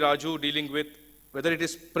PVG Raju dealing with whether it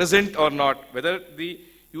is present or not, whether the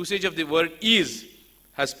usage of the word is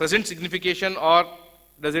has present signification or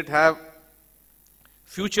does it have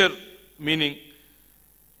future meaning.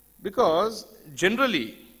 Because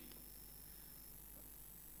generally,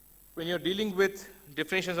 when you're dealing with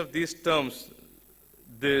definitions of these terms,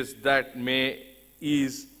 this, that, may,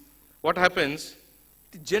 is, what happens?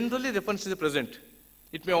 It generally refers to the present.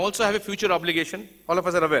 It may also have a future obligation, all of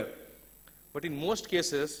us are aware. But in most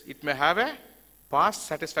cases, it may have a past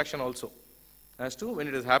satisfaction also as to when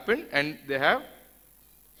it has happened, and they have,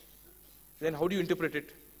 then how do you interpret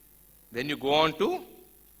it? Then you go on to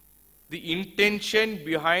the intention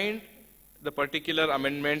behind the particular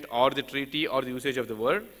amendment or the treaty or the usage of the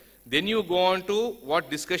word. Then you go on to what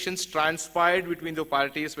discussions transpired between the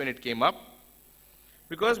parties when it came up.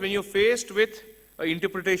 Because when you're faced with an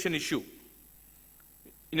interpretation issue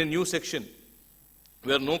in a new section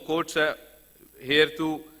where no courts are here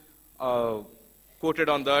to quoted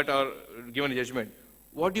on that or given a judgment,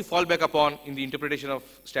 what do you fall back upon in the interpretation of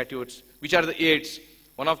statutes? Which are the aids?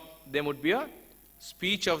 One of them would be a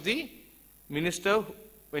speech of the minister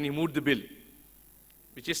when he moved the bill,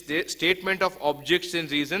 which is the statement of objects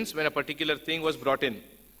and reasons when a particular thing was brought in.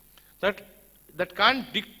 That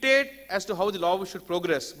can't dictate as to how the law should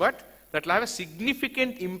progress, but that will have a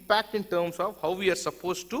significant impact in terms of how we are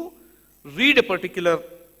supposed to read a particular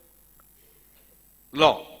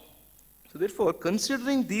law. So therefore,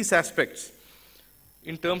 considering these aspects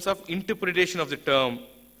in terms of interpretation of the term,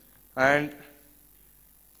 and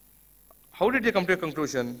how did they come to a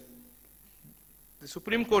conclusion? The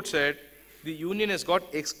Supreme Court said the Union has got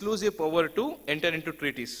exclusive power to enter into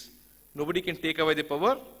treaties. Nobody can take away the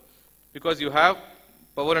power because you have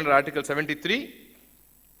power under Article 73,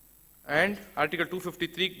 and Article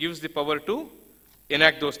 253 gives the power to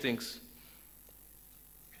enact those things.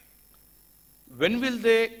 When will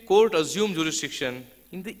the court assume jurisdiction?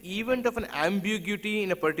 In the event of an ambiguity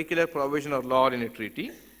in a particular provision or law in a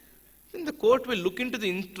treaty, then the court will look into the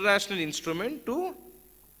international instrument to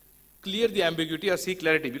clear the ambiguity or seek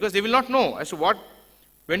clarity, because they will not know as to what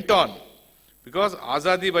went on. Because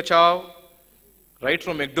Azadi Bachao, right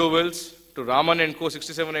from McDowell's to Raman and Co.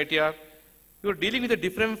 67 ITR, you are dealing with a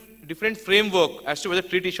different framework as to whether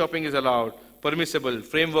treaty shopping is allowed, permissible,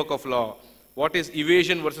 framework of law, what is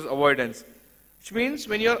evasion versus avoidance. Which means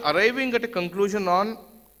when you are arriving at a conclusion on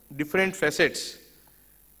different facets,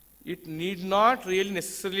 it need not really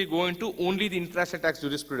necessarily go into only the international tax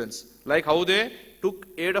jurisprudence, like how they took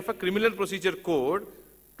aid of a criminal procedure code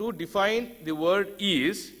to define the word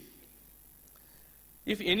is.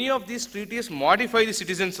 If any of these treaties modify the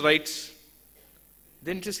citizens' rights,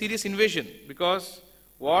 then it's a serious invasion, because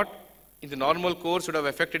what in the normal course would have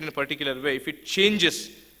affected in a particular way, if it changes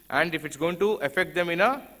and if it's going to affect them in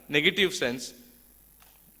a negative sense,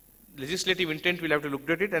 legislative intent will have to look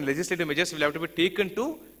at it and legislative measures will have to be taken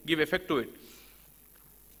to give effect to it.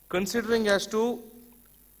 Considering as to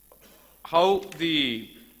how the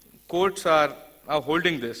courts are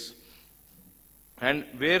holding this, and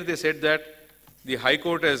where they said that the High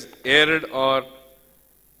Court has erred or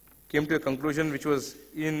came to a conclusion which was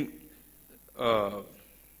in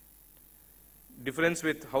difference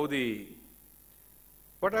with how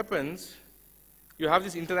what happens, you have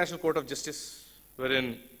this International Court of Justice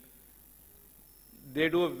wherein they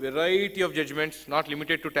do a variety of judgments, not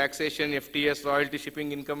limited to taxation, FTS, royalty,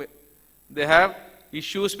 shipping income. They have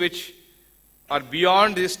issues which are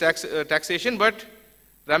beyond this taxation, but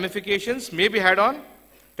ramifications may be had on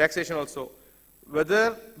taxation also.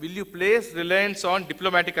 Whether will you place reliance on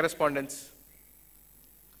diplomatic correspondence?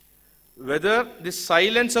 Whether the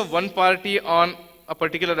silence of one party on a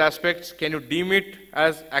particular aspect, can you deem it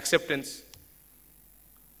as acceptance?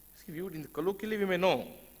 Viewed in the colloquially, we may know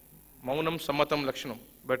Maunam Sammatam Lakshanam.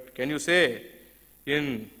 But can you say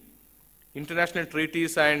in international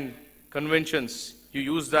treaties and conventions you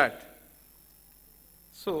use that?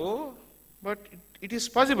 So, but it is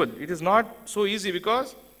possible. It is not so easy,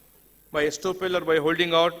 because by estoppel or by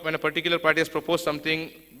holding out when a particular party has proposed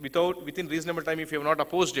something within reasonable time, if you have not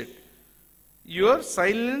opposed it, your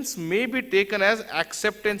silence may be taken as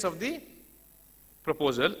acceptance of the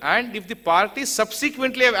proposal, and if the parties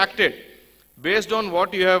subsequently have acted based on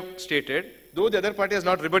what you have stated, though the other party has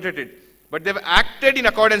not rebutted it, but they have acted in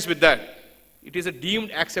accordance with that, it is a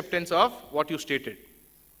deemed acceptance of what you stated.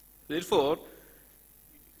 Therefore,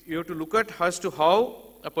 you have to look at as to how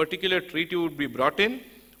a particular treaty would be brought in,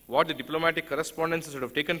 what the diplomatic correspondences would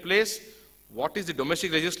have taken place, what is the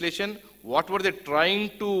domestic legislation, what were they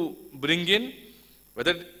trying to bring in,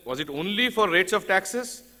 whether was it only for rates of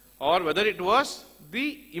taxes or whether it was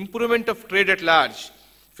the improvement of trade at large.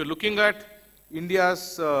 If you're looking at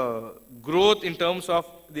India's growth in terms of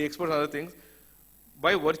the exports and other things,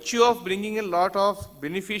 by virtue of bringing in a lot of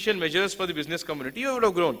beneficial measures for the business community, you would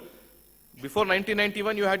have grown. Before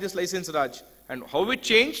 1991, you had this license Raj. And how it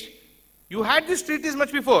changed? You had these treaties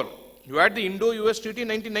much before. You had the Indo-US Treaty in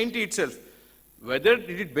 1990 itself. Whether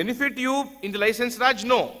did it benefit you in the license Raj?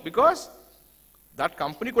 No. Because that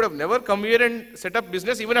company could have never come here and set up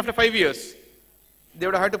business even after 5 years. They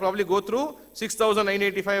would have had to probably go through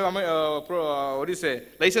 6,985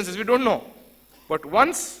 licenses. We don't know. But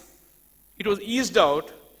once it was eased out,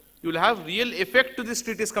 you will have real effect to these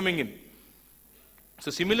treaties coming in. So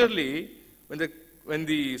similarly, when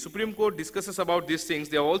the Supreme Court discusses about these things,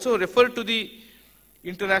 they also refer to the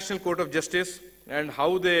International Court of Justice and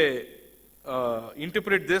how they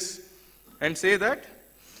interpret this, and say that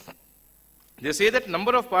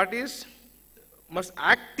number of parties must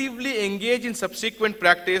actively engage in subsequent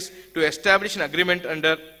practice to establish an agreement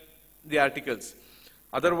under the articles.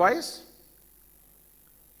 Otherwise,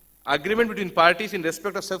 agreement between parties in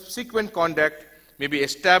respect of subsequent conduct may be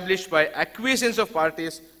established by acquiescence of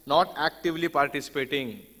parties not actively participating,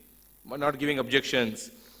 not giving objections.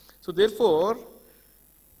 So therefore,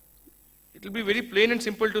 it will be very plain and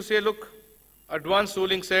simple to say, look, advanced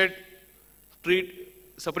ruling said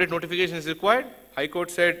separate notification is required. High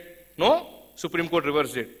Court said no, Supreme Court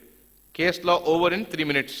reversed it. Case law over in 3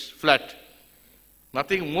 minutes, flat.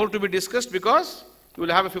 Nothing more to be discussed because you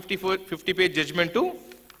will have a 50-page judgment to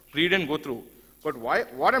read and go through. But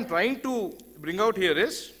what I'm trying to bring out here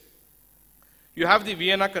is, you have the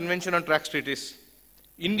Vienna Convention on Tax Treaties.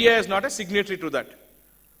 India is not a signatory to that.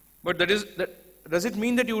 But does it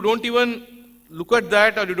mean that you don't even look at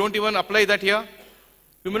that or you don't even apply that here?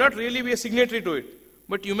 You may not really be a signatory to it,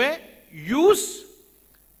 but you may use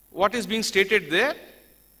what is being stated there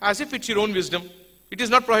as if it's your own wisdom. It is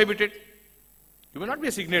not prohibited. You may not be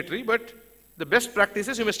a signatory, but the best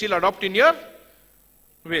practices you may still adopt in your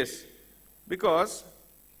ways. Because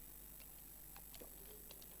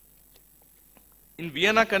in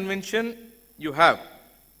Vienna Convention, you have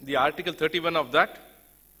the Article 31 of that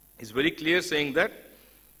is very clear, saying that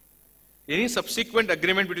any subsequent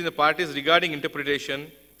agreement between the parties regarding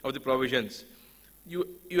interpretation of the provisions,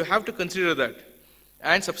 you have to consider that,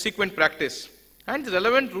 and subsequent practice, and the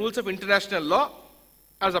relevant rules of international law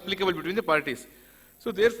as applicable between the parties.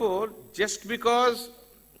 So therefore, just because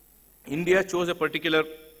India chose a particular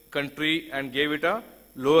country and gave it a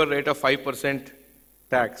lower rate of 5%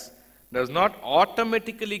 tax, does not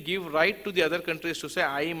automatically give right to the other countries to say,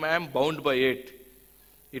 I am bound by it.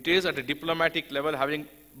 It is at a diplomatic level having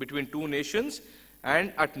between two nations,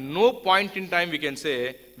 and at no point in time we can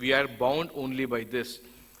say we are bound only by this.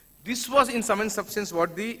 This was in sum and substance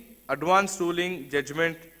what the advanced ruling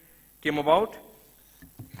judgment came about.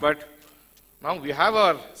 But now we have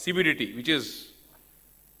our CBDT, which is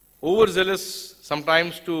overzealous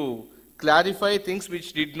sometimes to clarify things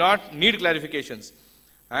which did not need clarifications.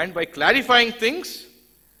 And by clarifying things,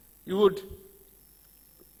 you would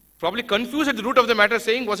probably confuse at the root of the matter,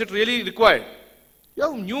 saying, was it really required? You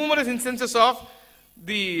have numerous instances of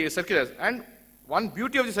the circulars. And one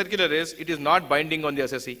beauty of the circular is, it is not binding on the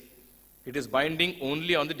assessee. It is binding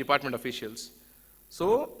only on the department officials.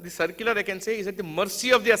 So, the circular, I can say, is at the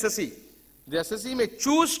mercy of the assessee. The assessee may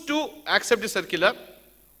choose to accept the circular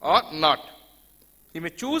or not. He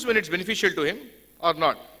may choose when it's beneficial to him or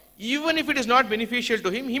not. Even if it is not beneficial to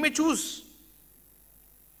him, he may choose.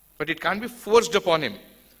 But it can't be forced upon him.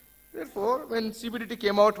 Therefore, when CBDT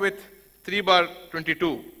came out with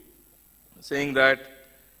 3/22, saying that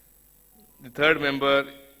the third member,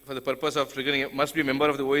 for the purpose of triggering it, must be a member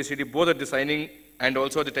of the OECD, both at the signing and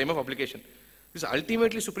also at the time of application. This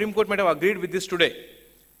ultimately, Supreme Court might have agreed with this today.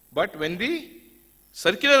 But when the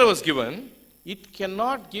circular was given, it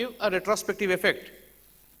cannot give a retrospective effect,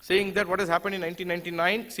 saying that what has happened in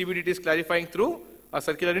 1999, CBDT is clarifying through a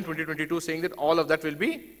circular in 2022, saying that all of that will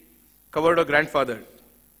be covered or grandfathered.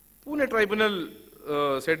 Pune Tribunal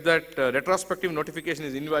said that retrospective notification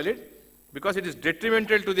is invalid because it is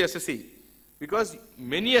detrimental to the assessee. Because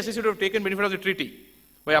many assessees would have taken benefit of the treaty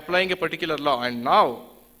by applying a particular law. And now,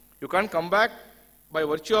 you can't come back by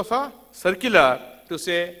virtue of a circular to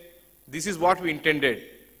say, this is what we intended.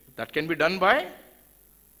 That can be done by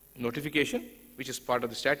notification, which is part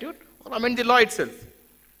of the statute, or amend the law itself.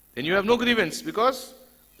 Then you have no grievance, because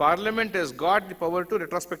Parliament has got the power to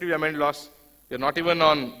retrospectively amend laws. They are not even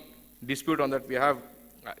on dispute on that. We have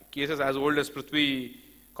cases as old as Prithvi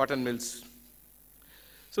cotton mills.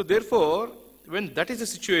 So therefore, when that is the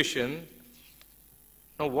situation,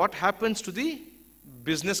 now what happens to the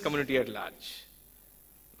business community at large?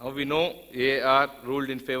 Now we know AAR ruled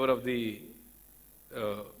in favor of the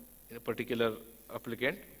particular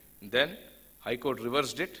applicant. Then High Court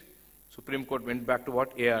reversed it. Supreme Court went back to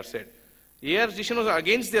what AAR said. AAR's decision was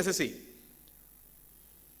against the assessee.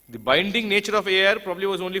 The binding nature of AAR probably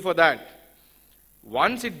was only for that.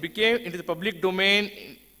 Once it became into the public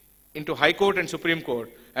domain, into High Court and Supreme Court,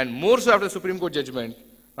 and more so after the Supreme Court judgment,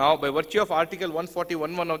 now by virtue of Article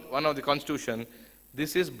 141 of the Constitution,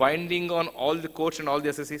 this is binding on all the courts and all the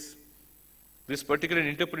assessees. This particular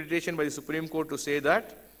interpretation by the Supreme Court to say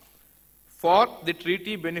that for the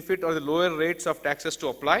treaty benefit or the lower rates of taxes to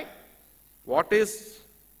apply, what is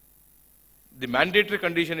the mandatory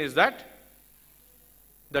condition is that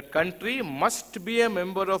the country must be a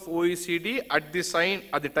member of OECD at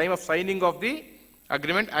the time of signing of the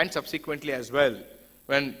agreement and subsequently as well,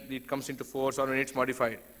 when it comes into force or when it's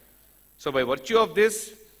modified. So by virtue of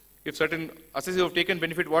this, if certain assessees have taken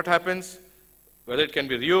benefit, what happens? Whether it can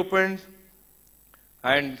be reopened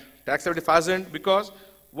and tax liability fastened, because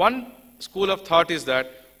one school of thought is that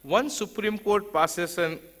once Supreme Court passes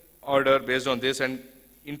an order based on this and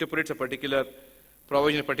interprets a particular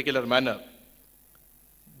provision in a particular manner,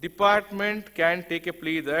 department can take a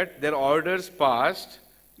plea that their orders passed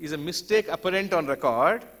is a mistake apparent on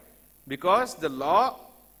record because the law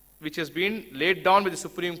which has been laid down by the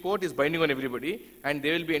Supreme Court is binding on everybody, and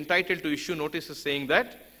they will be entitled to issue notices saying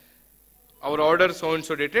that our order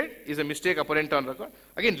so-and-so dated is a mistake apparent on record.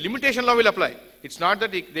 Again, limitation law will apply. It's not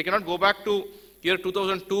that they cannot go back to year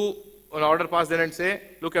 2002, an order passed there and say,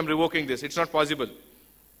 look, I'm revoking this. It's not possible.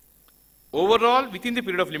 Overall, within the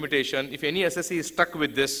period of limitation, if any SSE is stuck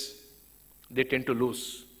with this, they tend to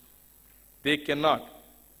lose. They cannot.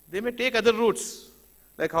 They may take other routes,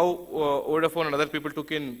 like how Vodafone and other people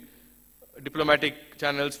took in diplomatic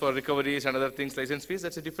channels for recoveries and other things, license fees.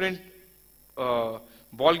 That's a different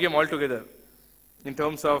ball game altogether. In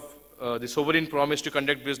terms of the sovereign promise to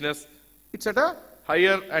conduct business, it's at a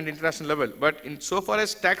higher and international level. But in so far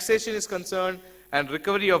as taxation is concerned and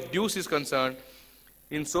recovery of dues is concerned,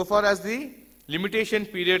 in so far as the limitation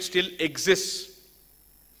period still exists,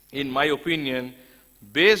 in my opinion,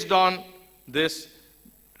 based on this,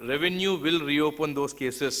 revenue will reopen those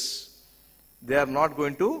cases. They are not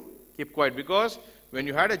going to keep quiet, because when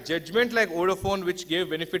you had a judgment like Vodafone which gave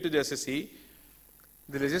benefit to the SSE,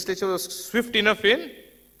 the legislature was swift enough in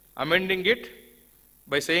amending it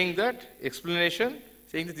by saying that explanation,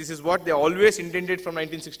 saying that this is what they always intended from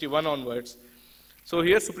 1961 onwards. So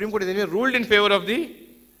here Supreme Court has anyway ruled in favor of the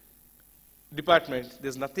department.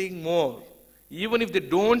 There's nothing more. Even if they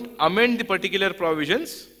don't amend the particular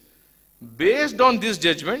provisions, based on this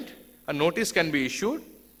judgment, a notice can be issued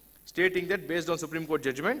stating that based on Supreme Court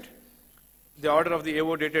judgment, the order of the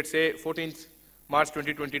AO dated say 14th March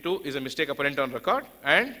 2022 is a mistake apparent on record,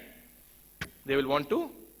 and they will want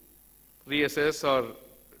to reassess or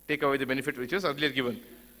take away the benefit which was earlier given.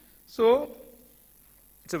 So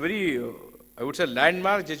it's a very, I would say,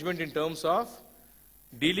 landmark judgment in terms of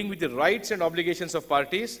dealing with the rights and obligations of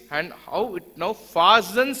parties, and how it now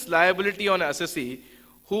fastens liability on SSE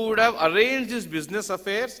who would have arranged his business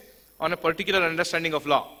affairs on a particular understanding of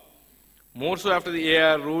law. More so after the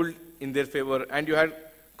AR ruled in their favor and you had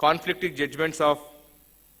conflicting judgments of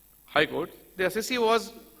High Court, the SSE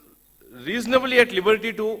was reasonably at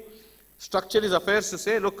liberty to structure his affairs to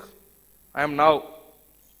say, look, I am now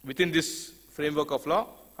within this framework of law,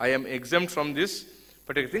 I am exempt from this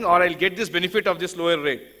particular thing, or I'll get this benefit of this lower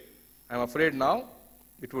rate. I'm afraid now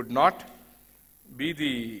it would not be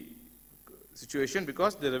the situation,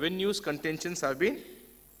 because the revenues contentions have been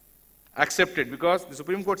accepted, because the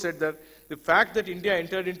Supreme Court said that the fact that India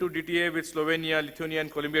entered into DTA with Slovenia, Lithuania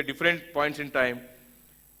and Colombia at different points in time,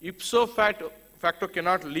 ipso facto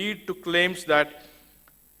cannot lead to claims that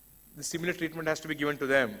the similar treatment has to be given to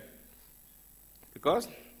them, because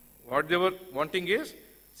what they were wanting is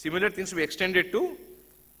similar things to be extended to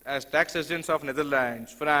as tax residents of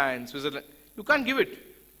Netherlands, France, Switzerland. You can't give it.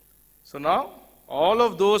 So now all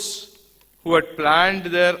of those who had planned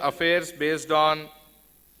their affairs based on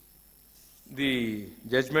the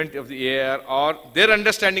judgment of the AR or their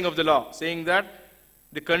understanding of the law, saying that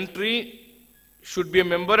the country should be a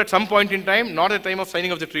member at some point in time, not at the time of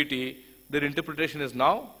signing of the treaty, their interpretation is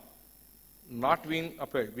now not being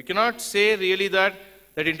upheld. We cannot say really that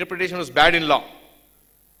that interpretation was bad in law.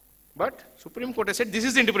 But Supreme Court has said this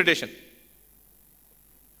is the interpretation.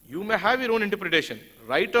 You may have your own interpretation.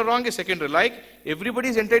 Right or wrong is secondary. Like everybody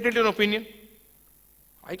is entitled to an opinion.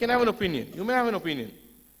 I can have an opinion. You may have an opinion.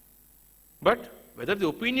 But whether the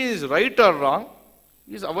opinion is right or wrong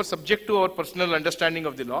is our subject to our personal understanding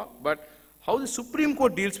of the law. But how the Supreme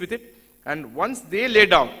Court deals with it, and once they lay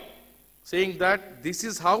down saying that this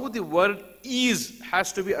is how the word is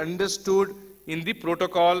has to be understood in the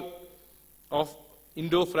protocol of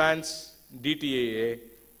Indo-France DTAA,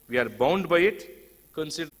 we are bound by it.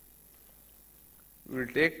 Consider. We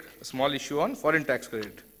will take a small issue on foreign tax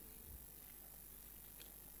credit.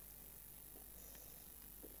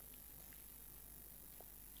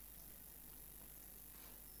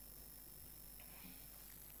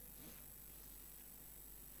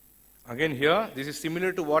 Again here, this is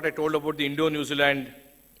similar to what I told about the Indo-New Zealand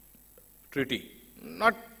treaty.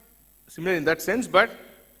 Not similar in that sense, but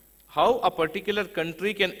how a particular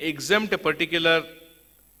country can exempt a particular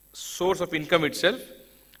source of income itself,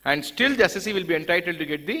 and still the SSE will be entitled to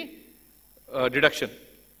get the deduction.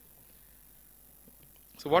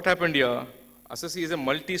 So what happened here? SSE is a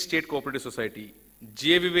multi-state cooperative society,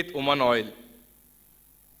 JV with Oman Oil.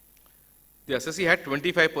 The SSE had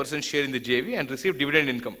 25% share in the JV and received dividend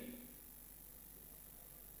income.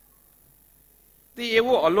 The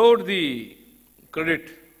AO allowed the credit.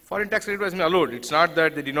 Foreign tax credit was allowed. It's not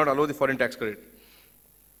that they did not allow the foreign tax credit.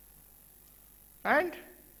 And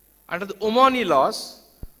under the Omani laws,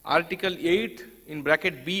 Article 8 in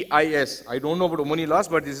bracket BIS. I don't know about Omani laws,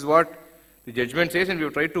 but this is what the judgment says, and we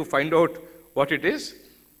have tried to find out what it is.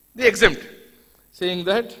 They exempt, saying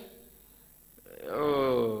that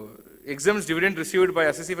exempts dividend received by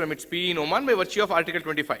assessee from its PE in Oman by virtue of Article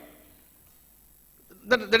 25.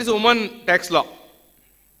 That is Oman tax law.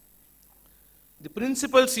 The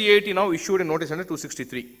principal CAT now issued a notice under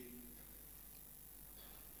 263.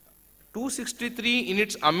 263 in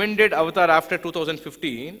its amended avatar after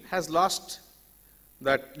 2015 has lost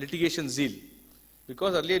that litigation zeal,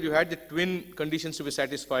 because earlier you had the twin conditions to be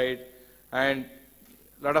satisfied, and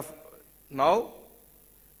now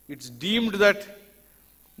it's deemed that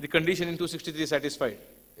the condition in 263 is satisfied.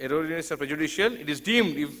 Erroneous or prejudicial, it is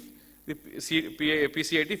deemed if the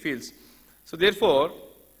PCAT feels. So therefore,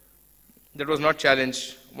 that was not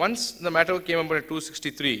challenged. Once the matter came up under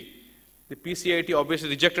 263, the PCAT obviously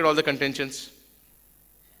rejected all the contentions.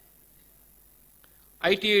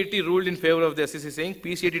 ITAT ruled in favor of the SEC, saying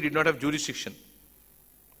PCAT did not have jurisdiction.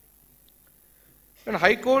 And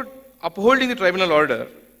High Court, upholding the tribunal order,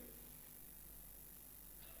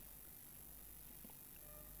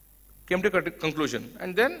 came to a conclusion,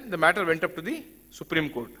 and then the matter went up to the Supreme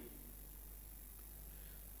Court.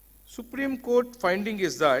 Supreme Court finding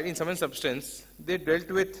is that, in sum and substance, they dealt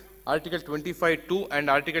with Article 25.2 and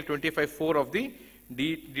Article 25.4 of the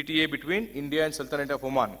DTA between India and Sultanate of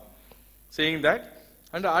Oman, saying that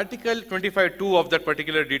under Article 25.2 of that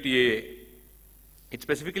particular DTA, it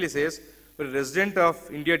specifically says, when a resident of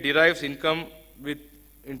India derives income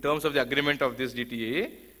in terms of the agreement of this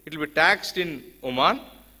DTA, it will be taxed in Oman,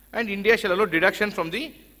 and India shall allow deduction from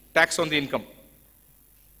the tax on the income,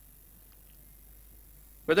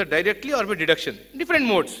 whether directly or by deduction. Different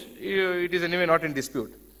modes, it is anyway not in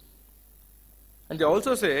dispute. And they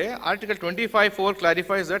also say Article 25.4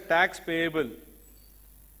 clarifies that tax payable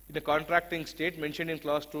in a contracting state mentioned in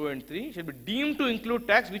clause 2 and 3 shall be deemed to include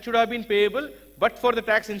tax which should have been payable but for the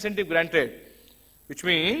tax incentive granted, which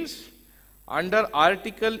means under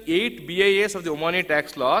Article 8 BIS of the Omani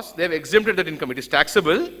tax laws, they have exempted that income. It is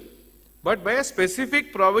taxable, but by a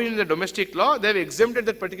specific provision in the domestic law, they have exempted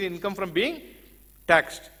that particular income from being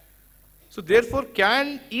taxed. So therefore,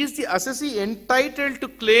 is the assessee entitled to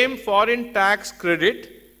claim foreign tax credit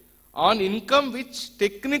on income which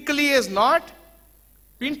technically has not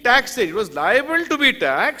been taxed? It was liable to be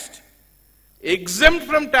taxed, exempt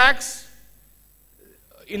from tax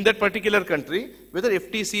in that particular country, whether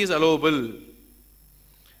FTC is allowable.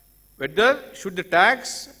 Whether should the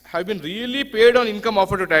tax have been really paid on income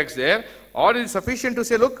offered to tax there, or is it sufficient to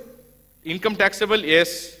say, look, income taxable,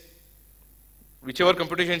 yes, whichever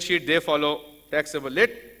computation sheet they follow, taxable,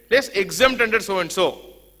 let's exempt under so and so,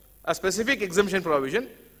 a specific exemption provision,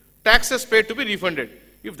 taxes paid to be refunded.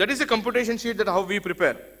 If that is a computation sheet, that how we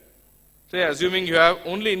prepare. Say, assuming you have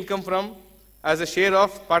only income from, as a share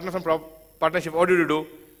of partnership, what do?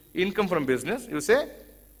 Income from business, you say,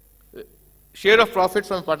 share of profit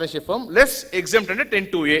from partnership firm, less exempt under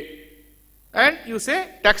 10(2)(a). And you say,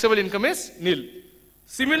 taxable income is nil.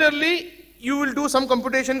 Similarly, you will do some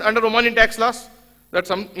computation under Omani tax laws, that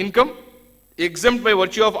some income exempt by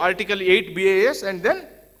virtue of Article 8 BIS and then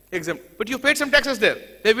exempt. But you paid some taxes there.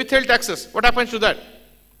 They withheld taxes. What happens to that?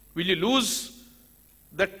 Will you lose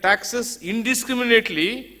the taxes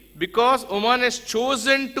indiscriminately because Oman has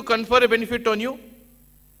chosen to confer a benefit on you?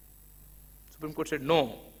 Supreme Court said,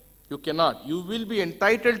 no, you cannot. You will be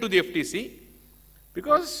entitled to the FTC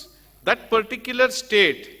because that particular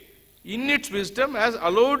state, in its wisdom, has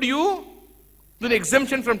allowed you an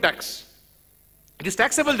exemption from tax. It is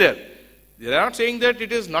taxable there. They are not saying that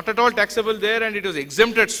it is not at all taxable there and it is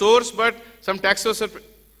exempt at source, but some taxes are.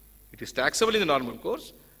 It is taxable in the normal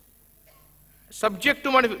course. Subject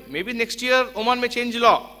to modification. Maybe next year Oman may change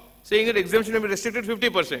law, saying that exemption may be restricted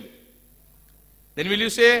 50%. Then will you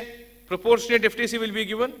say proportionate FTC will be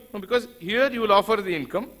given? No, because here you will offer the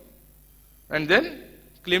income and then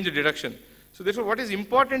claim the deduction. So therefore, what is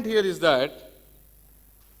important here is that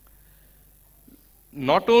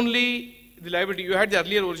not only the liability, you had the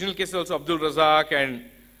earlier original cases also, Abdul Razak and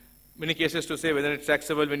many cases to say whether it's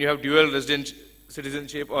taxable when you have dual resident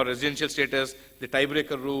citizenship or residential status, the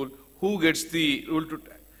tiebreaker rule, who gets the rule to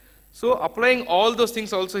tax. So applying all those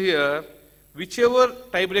things also here, whichever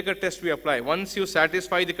tiebreaker test we apply, once you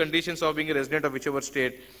satisfy the conditions of being a resident of whichever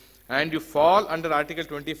state and you fall under Article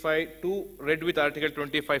 25.2 read with Article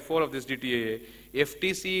 25.4 of this DTA,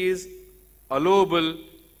 FTC is allowable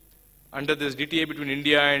under this DTA between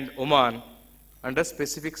India and Oman under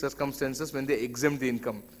specific circumstances when they exempt the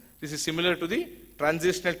income. This is similar to the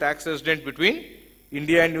transitional tax resident between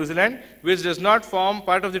India and New Zealand, which does not form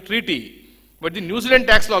part of the treaty, but the New Zealand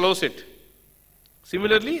tax law allows it.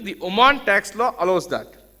 Similarly, the Oman tax law allows that.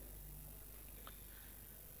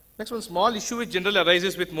 Next one small issue which generally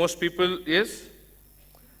arises with most people is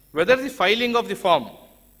whether the filing of the form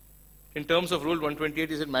in terms of Rule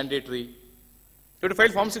 128 is it mandatory. You have to file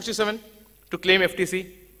Form 67 to claim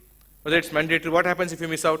FTC, whether it's mandatory. What happens if you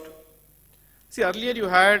miss out? See, earlier you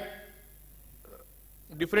had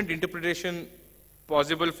different interpretation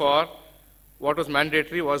possible for what was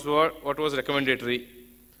mandatory, what was recommendatory.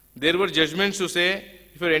 There were judgments to say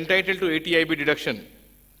if you are entitled to 80IB deduction,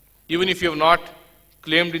 even if you have not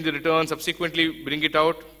claimed in the return, subsequently bring it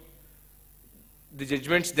out, the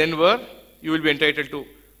judgments then were you will be entitled to.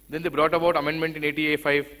 Then they brought about amendment in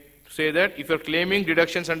 80A5 to say that if you are claiming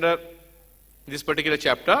deductions under this particular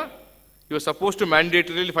chapter, you are supposed to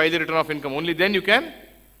mandatorily file the return of income. Only then you can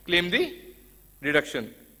claim the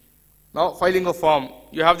deduction. Now, filing of form.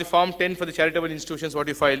 You have the Form 10 for the charitable institutions, what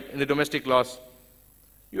you file in the domestic laws.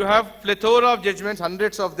 You have plethora of judgments,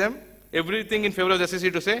 hundreds of them, everything in favor of the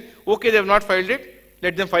SSC to say, okay, they have not filed it,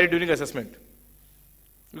 let them file it during assessment.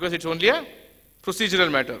 Because it's only a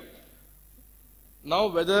procedural matter. Now,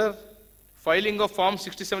 whether filing of Form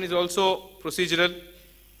 67 is also procedural.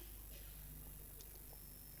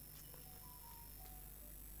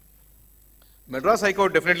 Madras High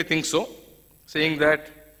Court definitely thinks so, saying that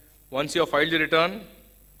once you have filed the return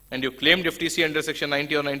and you claimed FTC under Section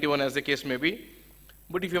 90 or 91 as the case may be,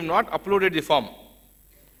 but if you have not uploaded the form,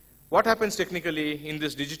 what happens technically in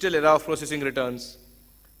this digital era of processing returns?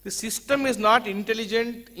 The system is not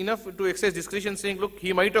intelligent enough to exercise discretion saying, look,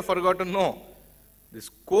 he might have forgotten. No. This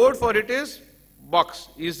code for it is box.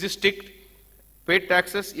 Is this ticked? Paid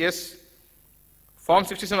taxes? Yes. Form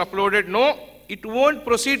 67 uploaded? No. It won't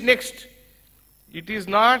proceed next. It is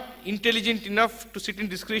not intelligent enough to sit in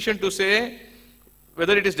discretion to say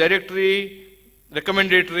whether it is directory,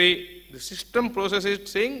 recommendatory. The system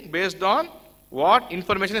processes saying based on what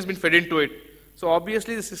information has been fed into it. So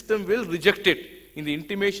obviously the system will reject it. In the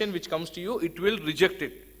intimation which comes to you, it will reject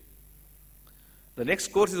it. The next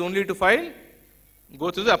course is only to file,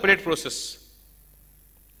 go through the appellate process.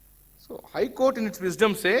 So High Court in its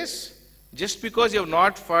wisdom says, just because you have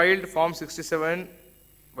not filed Form 67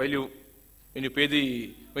 when you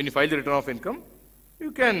file the return of income,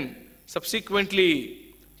 you can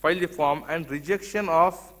subsequently file the form, and rejection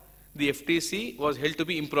of the FTC was held to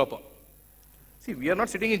be improper. See, we are not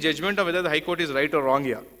sitting in judgment of whether the High Court is right or wrong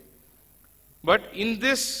here. But in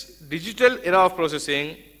this digital era of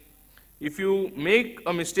processing, if you make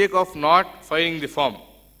a mistake of not filing the form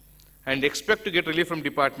and expect to get relief from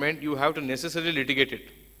department, you have to necessarily litigate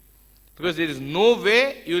it. Because there is no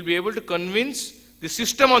way you will be able to convince the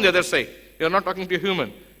system on the other side. You are not talking to a human.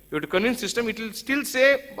 You have to convince the system, it will still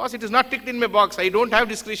say, boss, it is not ticked in my box, I don't have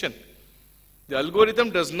discretion. The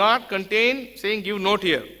algorithm does not contain saying give note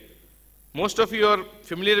here. Most of you are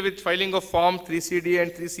familiar with filing of Form 3CD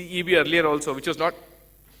and 3CEB earlier also, which was not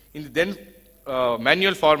in the then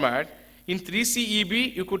manual format. In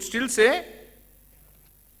 3CEB, you could still say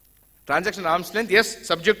transaction arm's length, yes,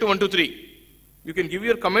 subject to 1, 2, 3. You can give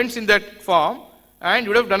your comments in that form and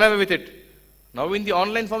you would have done away with it. Now in the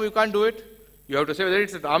online form, you can't do it. You have to say whether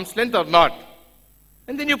it's at arm's length or not.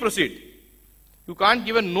 And then you proceed. You can't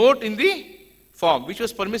give a note in the form, which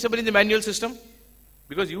was permissible in the manual system.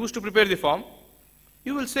 Because you used to prepare the form,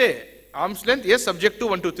 you will say arm's length, yes, subject to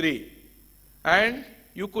 1, 2, 3. And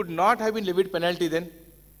you could not have been levied penalty then,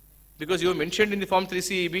 because you mentioned in the Form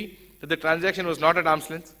 3CEB that the transaction was not at arm's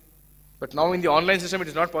length. But now in the online system, it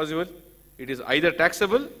is not possible. It is either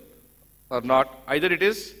taxable or not. Either it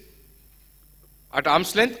is at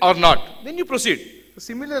arm's length or not. Then you proceed. So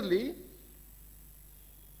similarly,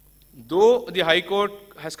 though the High Court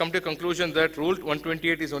has come to a conclusion that Rule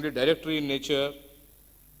 128 is only directory in nature,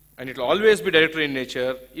 and it will always be directory in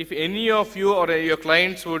nature, if any of you or your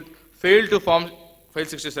clients would fail to file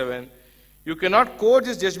 67, you cannot quote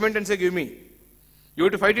this judgment and say, give me. You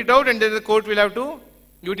have to fight it out, and then the court will have to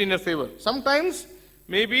give it in your favor. Sometimes,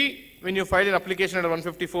 maybe when you file an application under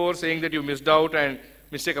 154 saying that you missed out and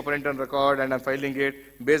mistake apparent on record and I'm filing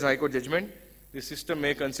it based on High Court judgment, the system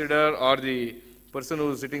may consider, or the person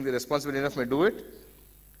who is sitting there responsible enough may do it.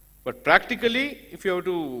 But practically, if you have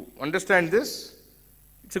to understand this,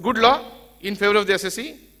 it's a good law in favor of the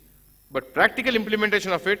SSE, but practical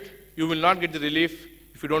implementation of it, you will not get the relief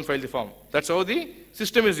if you don't file the form. That's how the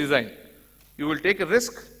system is designed. You will take a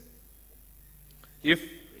risk if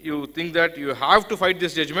you think that you have to fight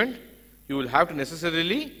this judgment. You will have to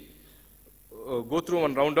necessarily go through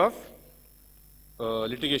one round of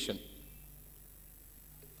litigation.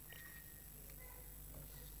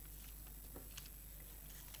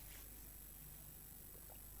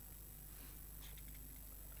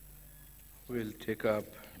 We'll take up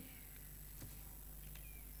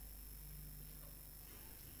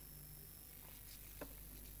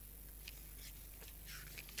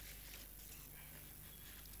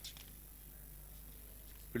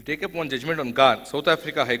one judgment on GAR, South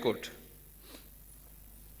Africa High Court.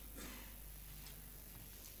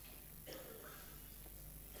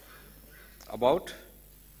 About,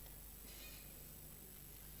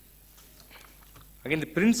 again, the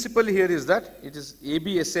principle here is that it is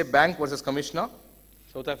ABSA Bank versus Commissioner,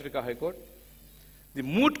 South Africa High Court. The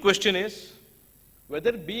moot question is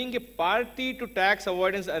whether being a party to tax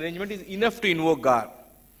avoidance arrangement is enough to invoke GAR.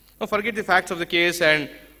 Now forget the facts of the case and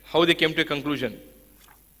how they came to a conclusion.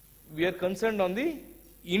 We are concerned on the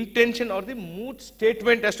intention or the moot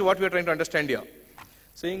statement as to what we are trying to understand here.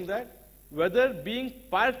 Saying that whether being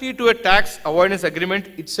party to a tax avoidance agreement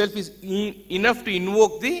itself is enough to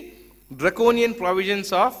invoke the draconian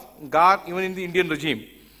provisions of GAR even in the Indian regime.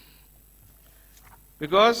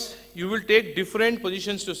 Because you will take different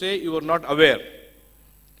positions to say you are not aware.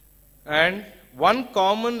 And one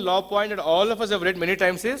common law point that all of us have read many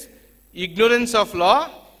times is ignorance of law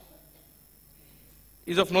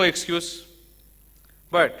is of no excuse.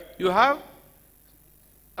 But you have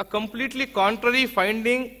a completely contrary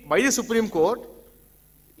finding by the Supreme Court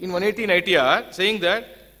in 118 ITR saying that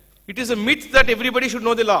it is a myth that everybody should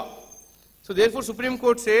know the law. So therefore Supreme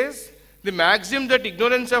Court says the maxim that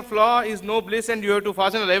ignorance of law is no bliss and you have to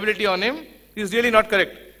fasten a liability on him is really not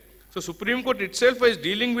correct. So Supreme Court itself, is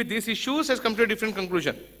dealing with these issues, has come to a different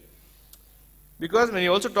conclusion. Because when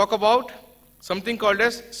you also talk about something called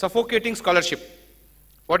as suffocating scholarship,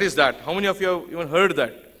 what is that? How many of you have even heard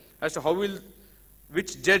that? As to how will,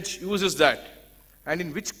 which judge uses that? And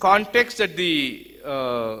in which context that the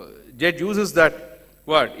judge uses that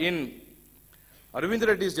word? In Arvind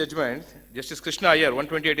Reddy's judgment, Justice Krishna Iyer,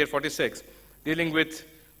 128 46, dealing with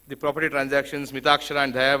the property transactions, Mitakshara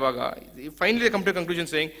and Dayavaga, finally they come to a conclusion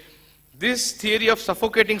saying, this theory of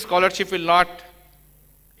suffocating scholarship will not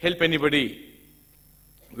help anybody.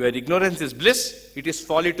 Where ignorance is bliss, it is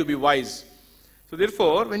folly to be wise. So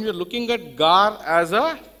therefore, when we are looking at GAR as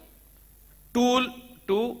a tool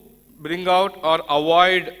to bring out or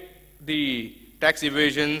avoid the tax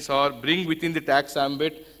evasions or bring within the tax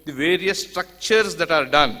ambit the various structures that are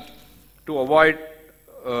done to avoid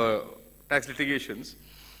tax litigations.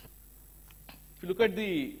 If you look at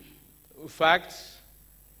the facts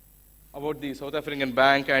about the South African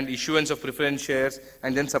bank and issuance of preference shares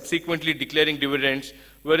and then subsequently declaring dividends,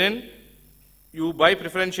 wherein you buy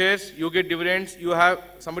preference shares, you get dividends, you have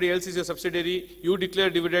somebody else is your subsidiary, you declare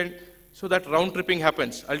dividend, so that round tripping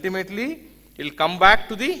happens. Ultimately, it will come back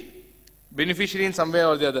to the beneficiary in some way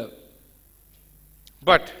or the other.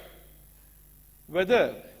 But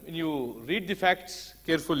whether, when you read the facts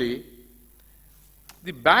carefully,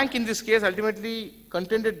 the bank in this case ultimately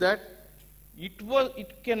contended that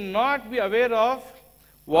it cannot be aware of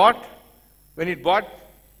what, when it bought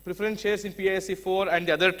preference shares in PISC 4 and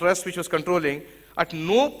the other trust which was controlling, at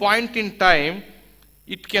no point in time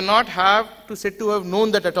it cannot have to said to have known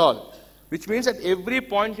that at all. Which means at every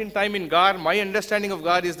point in time in GAR, my understanding of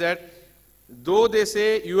GAR is that though they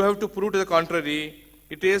say you have to prove to the contrary,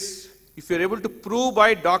 it is, if you are able to prove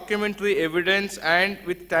by documentary evidence and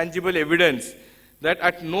with tangible evidence, that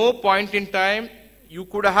at no point in time you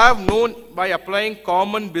could have known by applying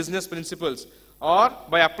common business principles or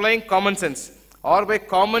by applying common sense or by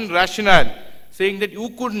common rationale, saying that you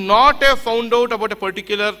could not have found out about a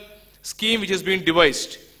particular scheme which has been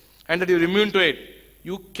devised and that you are immune to it.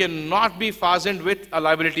 You cannot be fastened with a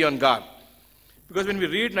liability on GAR. Because when we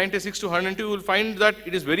read 96 to 102, you will find that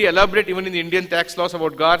it is very elaborate even in the Indian tax laws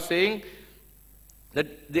about GAR, saying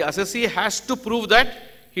that the assessee has to prove that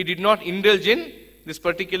he did not indulge in this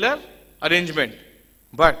particular arrangement.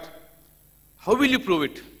 But how will you prove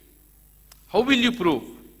it? How will you prove?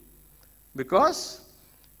 Because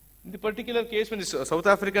in the particular case when the South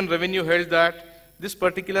African Revenue held that this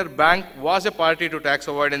particular bank was a party to tax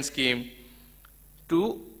avoidance scheme,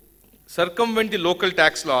 to circumvent the local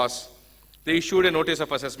tax laws, they issued a notice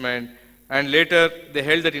of assessment and later they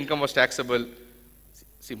held that income was taxable.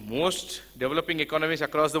 See, most developing economies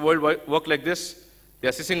across the world work like this. The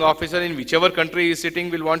assessing officer in whichever country he is sitting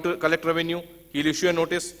will want to collect revenue. He will issue a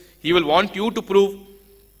notice. He will want you to prove.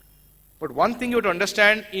 But one thing you have to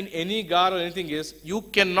understand in any GAR or anything is, you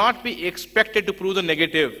cannot be expected to prove the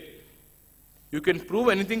negative. You can prove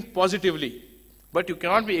anything positively, but you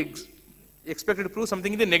cannot be expected to prove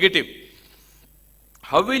something in the negative.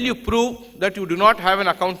 How will you prove that you do not have an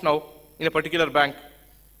account now in a particular bank?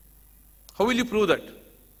 How will you prove that?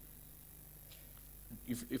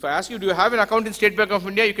 If I ask you, do you have an account in State Bank of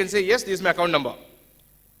India? You can say, yes, this is my account number.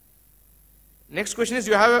 Next question is,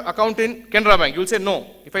 you have an account in Canara Bank. You will say no.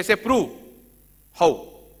 If I say prove, how?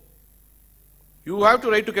 You have to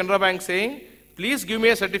write to Canara Bank saying, please give me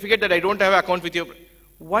a certificate that I don't have an account with you.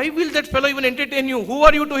 Why will that fellow even entertain you? Who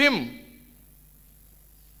are you to him?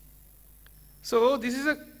 So this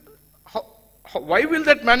is why will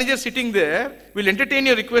that manager sitting there will entertain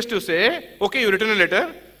your request to say, okay, you written a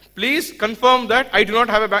letter, please confirm that I do not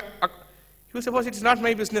have a bank. He will say, boss, it's not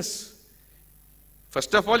my business.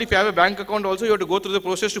 First of all, if you have a bank account also, you have to go through the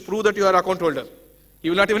process to prove that you are account holder. He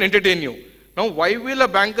will not even entertain you. Now, why will a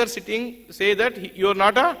banker sitting say that you are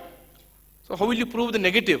not a? So how will you prove the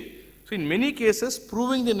negative? So in many cases,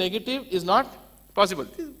 proving the negative is not possible.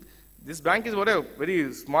 This bank is what a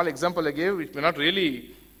very small example I gave, which may not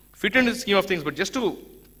really fit into the scheme of things, but just to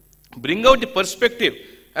bring out the perspective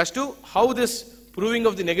as to how this proving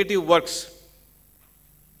of the negative works.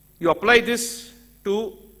 You apply this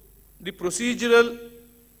to the procedural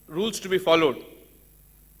rules to be followed.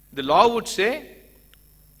 The law would say,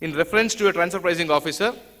 in reference to a transfer pricing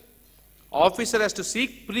officer, officer has to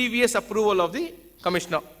seek previous approval of the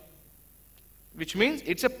commissioner, which means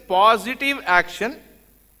it's a positive action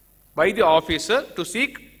by the officer to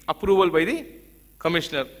seek approval by the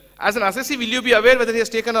commissioner. As an assessee, will you be aware whether he has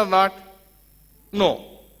taken or not?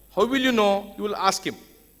 No. How will you know? You will ask him.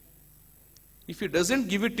 If he doesn't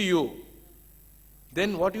give it to you,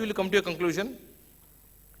 then what you will come to a conclusion?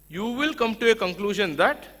 You will come to a conclusion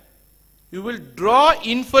that you will draw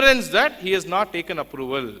inference that he has not taken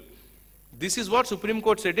approval. This is what Supreme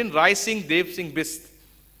Court said in Rai Singh Dev Singh Bist.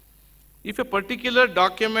 If a particular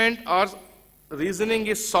document or reasoning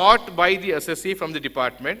is sought by the assessee from the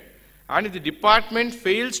department, and if the department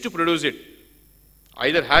fails to produce it,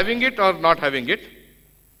 either having it or not having it,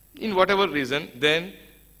 in whatever reason, then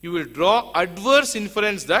you will draw adverse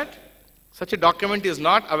inference that such a document is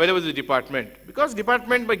not available to the department. Because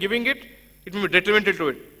department, by giving it, it may be detrimental to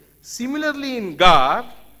it. Similarly, in GAR,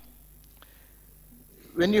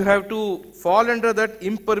 when you have to fall under that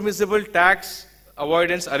impermissible tax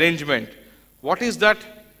avoidance arrangement, what is that?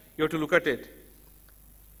 You have to look at it.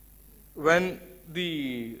 When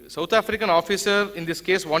the South African officer in this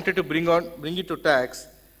case wanted to bring it to tax,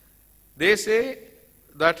 they say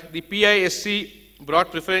that the PISC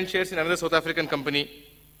brought preference shares in another South African company.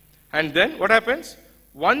 And then what happens?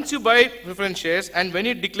 Once you buy preference shares and when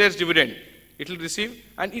it declares dividend, it will receive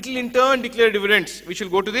and it will in turn declare dividends which will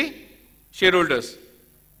go to the shareholders.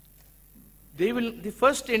 The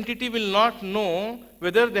first entity will not know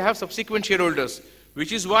whether they have subsequent shareholders,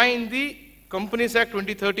 which is why in the Companies Act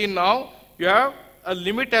 2013 now you have a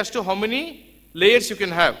limit as to how many layers you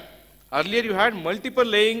can have. Earlier you had multiple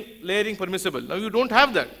layering permissible. Now you don't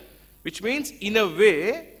have that, which means in a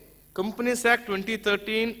way Companies Act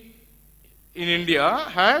 2013 in India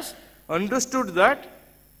has understood that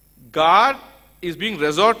GAR is being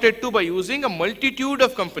resorted to by using a multitude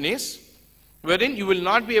of companies wherein you will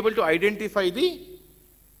not be able to identify the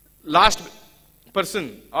last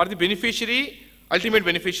person or the beneficiary, ultimate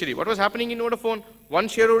beneficiary. What was happening in Vodafone? One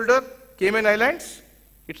shareholder, Cayman Islands,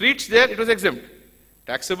 it reached there, it was exempt.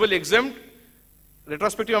 Taxable, exempt,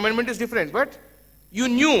 retrospective amendment is different, but you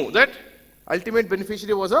knew that ultimate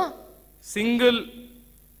beneficiary was a single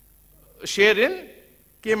share in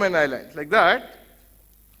Cayman Islands, like that.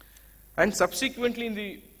 And subsequently in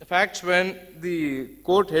the facts when the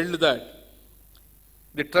court held that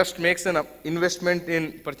the trust makes an investment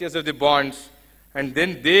in purchase of the bonds and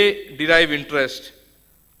then they derive interest,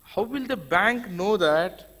 how will the bank know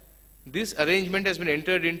that this arrangement has been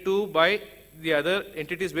entered into by the other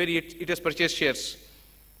entities where it has purchased shares?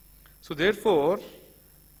 So therefore,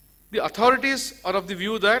 the authorities are of the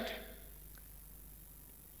view that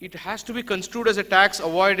it has to be construed as a tax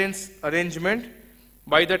avoidance arrangement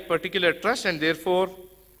by that particular trust, and therefore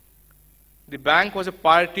the bank was a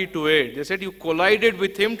party to it. They said you collided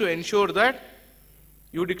with him to ensure that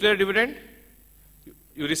you declare dividend,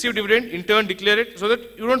 you receive dividend, in turn declare it, so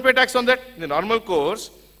that you don't pay tax on that. In the normal course,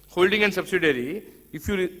 holding and subsidiary, if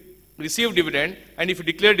you receive dividend and if you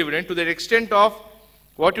declare dividend, to the extent of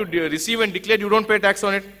what you receive and declare, you don't pay tax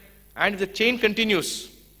on it. And if the chain continues,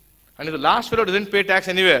 and if the last fellow doesn't pay tax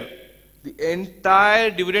anywhere, the entire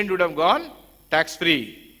dividend would have gone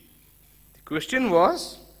tax-free. The question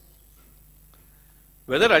was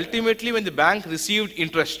whether ultimately when the bank received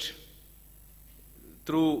interest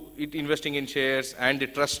through it investing in shares and the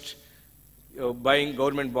trust buying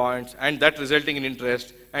government bonds and that resulting in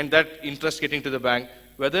interest and that interest getting to the bank,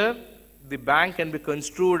 whether the bank can be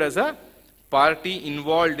construed as a party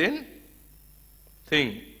involved in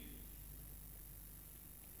thing.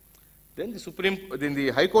 Then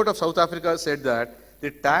the High Court of South Africa said that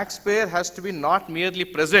the taxpayer has to be not merely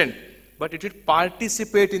present, but it should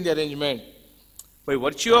participate in the arrangement. By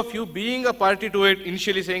virtue of you being a party to it,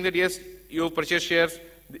 initially saying that yes, you have purchased shares,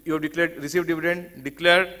 you have declared, received dividend,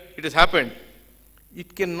 declared, it has happened.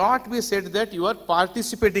 It cannot be said that you are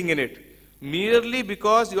participating in it, merely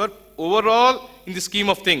because you are overall in the scheme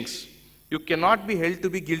of things. You cannot be held to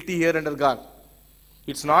be guilty here under GAR.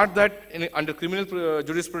 It's not that under criminal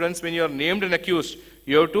jurisprudence, when you are named and accused,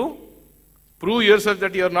 you have to prove yourself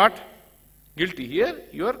that you are not guilty. Here,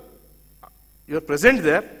 you are present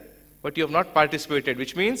there, but you have not participated,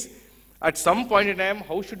 which means at some point in time,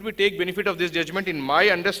 how should we take benefit of this judgment? In my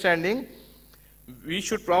understanding, we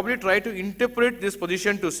should probably try to interpret this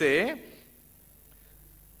position to say,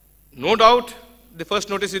 no doubt the first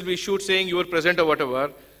notice will be issued saying you were present or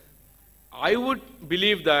whatever. I would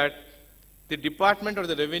believe that the department or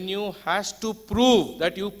the revenue has to prove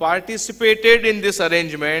that you participated in this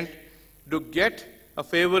arrangement to get a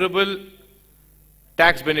favorable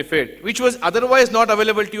tax benefit, which was otherwise not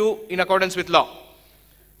available to you in accordance with law.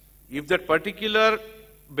 If that particular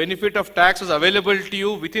benefit of tax was available to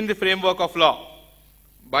you within the framework of law,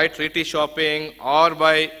 by treaty shopping or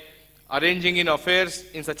by arranging in affairs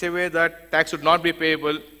in such a way that tax would not be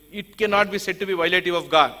payable, it cannot be said to be violative of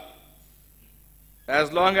GAR,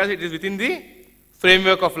 as long as it is within the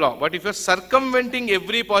framework of law. But if you are circumventing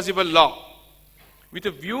every possible law, with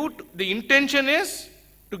a view to, the intention is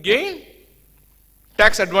to gain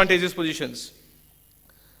tax advantageous positions.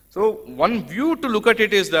 So one view to look at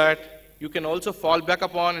it is that you can also fall back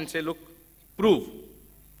upon and say, look, prove.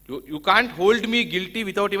 You can't hold me guilty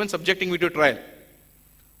without even subjecting me to trial.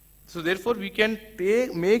 So therefore we can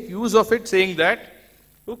make use of it, saying that,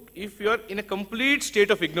 look, if you are in a complete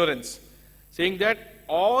state of ignorance, saying that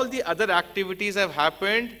all the other activities have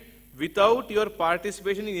happened without your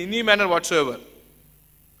participation in any manner whatsoever,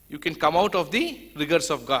 you can come out of the rigors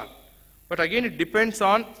of GAR. But again, it depends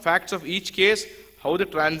on facts of each case, how the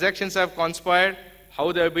transactions have conspired,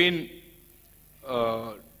 how they have been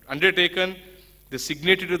undertaken, the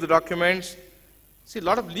signature to the documents. See, a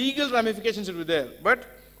lot of legal ramifications will be there. But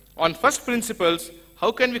on first principles,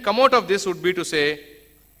 how can we come out of this would be to say,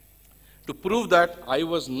 to prove that I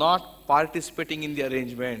was not participating in the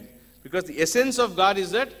arrangement. Because the essence of GAR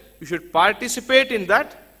is that you should participate in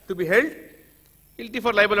that to be held guilty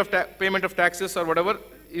for liable of payment of taxes or whatever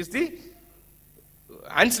is the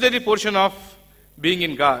ancillary portion of being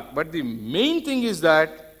in GAR. But the main thing is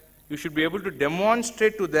that you should be able to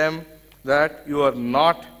demonstrate to them that you are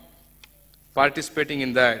not participating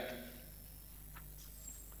in that.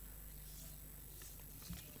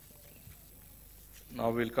 Now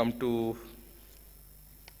we'll come to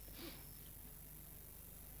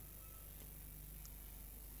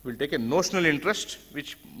we'll take a notional interest,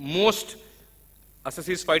 which most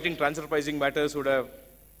assessees fighting transfer pricing matters would have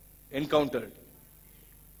encountered.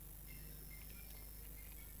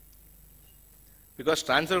 Because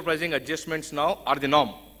transfer pricing adjustments now are the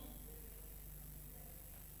norm.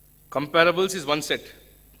 Comparables is one set.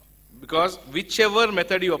 Because whichever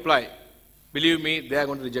method you apply, believe me, they are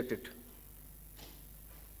going to reject it.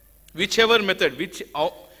 Whichever method,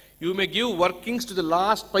 you may give workings to the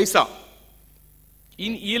last paisa.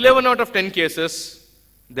 In 11 out of 10 cases,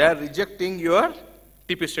 they are rejecting your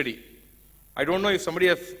TP study. I don't know if somebody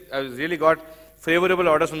has really got favorable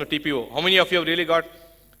orders from the TPO. How many of you have really got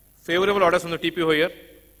favorable orders from the TPO here?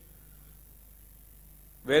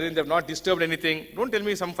 Wherein they have not disturbed anything. Don't tell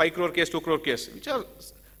me some 5 crore case, 2 crore case, which are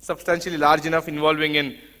substantially large enough involving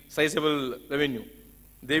in sizable revenue.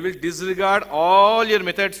 They will disregard all your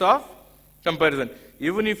methods of comparison.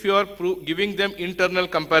 Even if you are giving them internal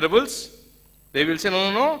comparables, they will say,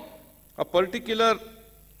 no, a particular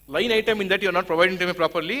line item in that you are not providing to me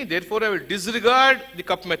properly, therefore I will disregard the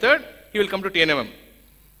CUP method, he will come to TNMM.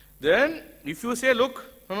 Then, if you say, look,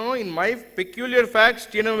 no, in my peculiar facts,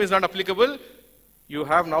 TNMM is not applicable, you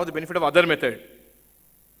have now the benefit of other method.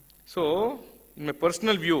 So, in my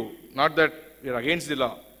personal view, not that we are against the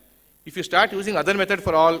law, if you start using other method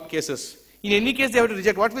for all cases, in any case they have to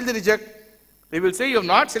reject. What will they reject? They will say you have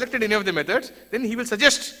not selected any of the methods, then he will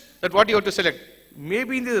suggest that what you have to select.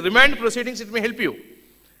 Maybe in the remand proceedings it may help you.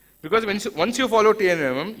 Because once you follow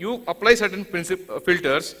TNMM, you apply certain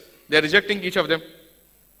filters, they are rejecting each of them.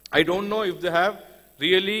 I don't know if they have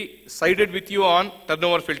really sided with you on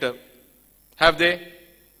turnover filter. Have they?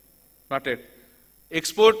 Not yet.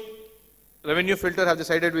 Export revenue filter, have they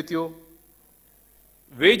sided with you?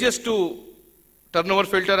 Wages to turnover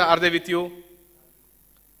filter, are they with you?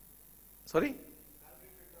 Sorry?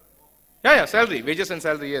 Yeah, salary, wages and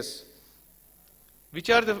salary, yes. Which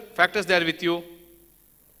are the factors they are with you?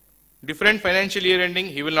 Different financial year ending,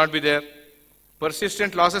 he will not be there.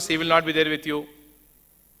 Persistent losses, he will not be there with you.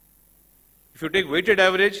 If you take weighted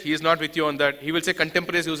average, he is not with you on that. He will say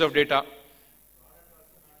contemporaneous use of data.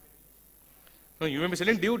 No, you may be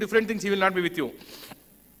selling different things, he will not be with you.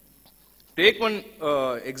 Take one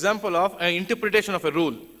example of an interpretation of a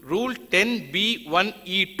rule. Rule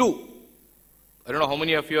 10B1E2. I don't know how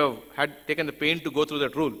many of you have had taken the pain to go through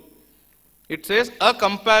that rule. It says a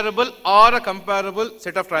comparable or a comparable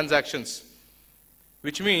set of transactions.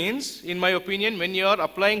 Which means, in my opinion, when you are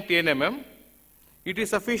applying TNMM, it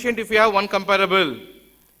is sufficient if you have one comparable.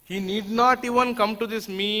 He need not even come to this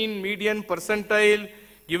mean, median, percentile,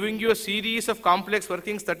 giving you a series of complex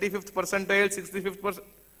workings, 35th percentile, 65th percentile.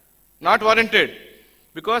 Not warranted.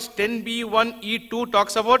 Because 10B1E2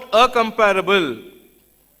 talks about a comparable.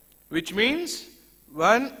 Which means,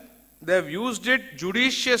 when they have used it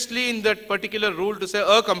judiciously in that particular rule to say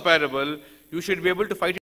a comparable, you should be able to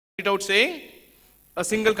fight it out saying a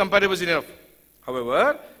single comparable is enough.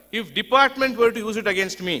 However, if department were to use it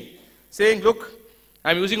against me, saying, look,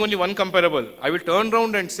 I am using only one comparable, I will turn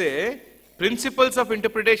around and say, principles of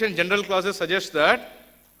interpretation general clauses suggest that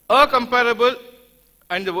a comparable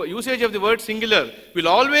and the usage of the word singular will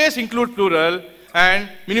always include plural and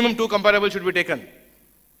minimum two comparables should be taken.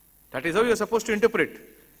 That is how you are supposed to interpret.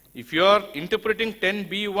 If you are interpreting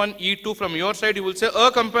 10B1E2 from your side, you will say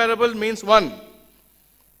a comparable means one.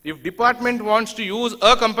 If department wants to use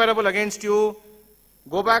a comparable against you,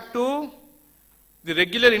 go back to the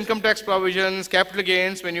regular income tax provisions, capital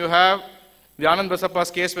gains, when you have the Anand Basappa's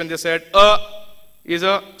case when they said a is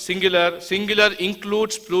a singular, singular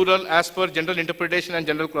includes plural as per general interpretation and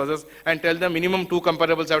general clauses, and tell them minimum two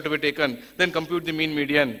comparables have to be taken, then compute the mean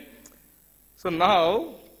median. So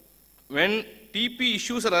now, when TP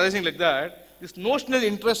issues are arising like that, this notional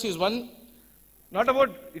interest is one, not about,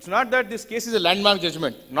 it's not that this case is a landmark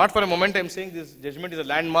judgment. Not for a moment I am saying this judgment is a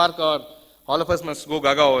landmark or all of us must go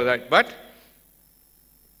gaga over that. But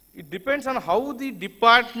it depends on how the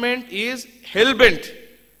department is hell-bent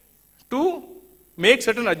to make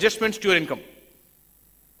certain adjustments to your income.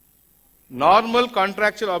 Normal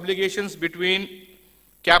contractual obligations between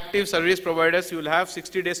captive service providers, you will have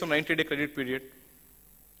 60 days or 90-day credit period.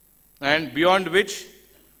 And beyond which,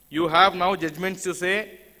 you have now judgments to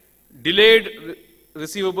say, delayed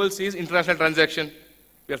receivables is international transaction.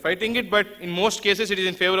 We are fighting it, but in most cases it is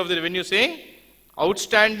in favor of the revenue saying,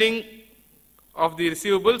 outstanding of the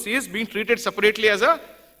receivables is being treated separately as a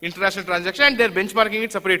international transaction and they are benchmarking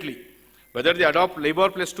it separately. Whether they adopt labor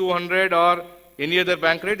plus 200 or any other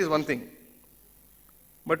bank rate is one thing.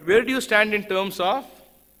 But where do you stand in terms of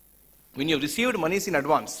when you have received monies in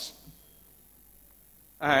advance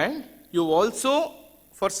and you also,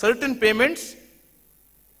 for certain payments,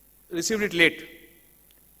 received it late.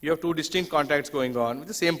 You have two distinct contracts going on with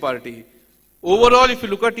the same party. Overall, if you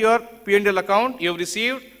look at your P&L account, you have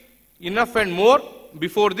received enough and more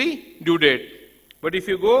before the due date. But if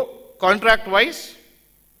you go contract-wise,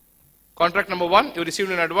 contract number 1, you received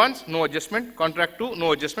in advance, no adjustment. Contract 2,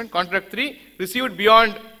 no adjustment. Contract 3, received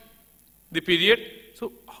beyond the period.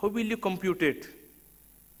 So how will you compute it?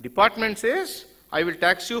 Department says, I will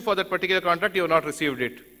tax you for that particular contract, you have not received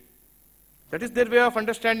it. That is their way of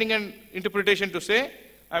understanding and interpretation to say,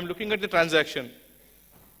 I am looking at the transaction.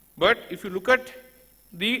 But if you look at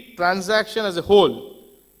the transaction as a whole,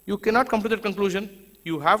 you cannot come to that conclusion.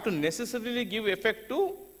 You have to necessarily give effect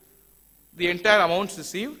to the entire amounts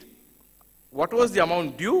received, what was the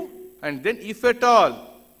amount due, and then if at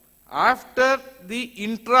all, after the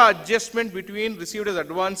intra-adjustment between received as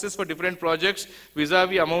advances for different projects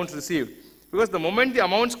vis-a-vis amounts received. Because the moment the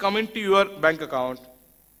amounts come into your bank account,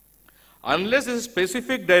 unless there is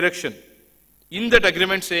specific direction in that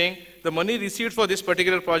agreement saying the money received for this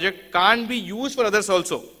particular project can't be used for others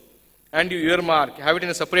also, and you earmark, have it in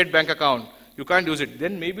a separate bank account, you can't use it,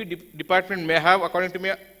 then maybe department may have, according to me,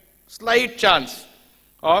 a slight chance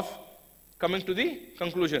of coming to the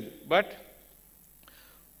conclusion. But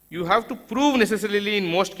you have to prove necessarily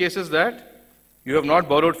in most cases that you have not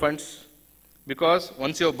borrowed funds, because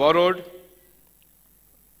once you have borrowed,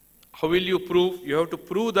 how will you prove? You have to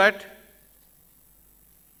prove that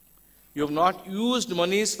you have not used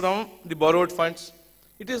monies from the borrowed funds.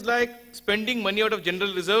 It is like spending money out of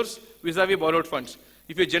general reserves vis-a-vis borrowed funds.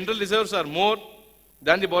 If your general reserves are more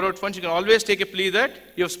than the borrowed funds, you can always take a plea that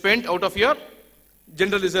you have spent out of your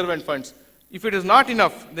general reserve and funds. If it is not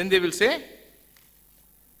enough, then they will say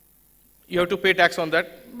you have to pay tax on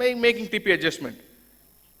that by making TP adjustment.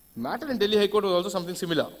 Matter in Delhi High Court was also something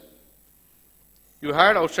similar. You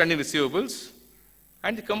had outstanding receivables,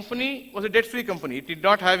 and the company was a debt-free company. It did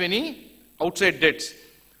not have any outside debts.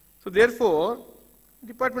 So therefore, the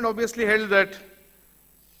department obviously held that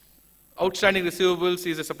outstanding receivables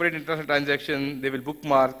is a separate international transaction. They will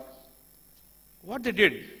bookmark. what they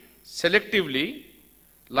did, selectively,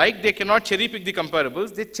 like they cannot cherry pick the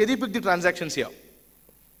comparables, they cherry pick the transactions here.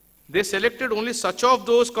 They selected only such of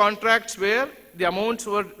those contracts where the amounts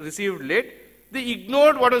were received late. They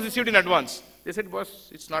ignored what was received in advance. They said, boss,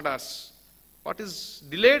 it's not us. What is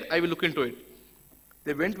delayed, I will look into it.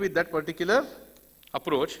 They went with that particular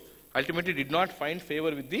approach, ultimately did not find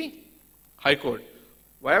favor with the High Court.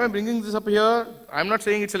 Why am I bringing this up here? I'm not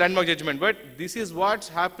saying it's a landmark judgment, but this is what's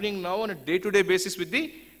happening now on a day-to-day basis with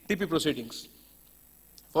the TP proceedings.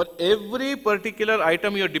 For every particular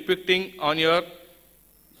item you're depicting on your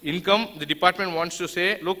income, the department wants to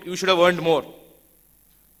say, look, you should have earned more.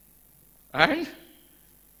 And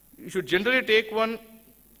you should generally take one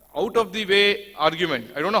out of the way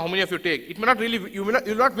argument. I don't know how many of you take. It may not really, you will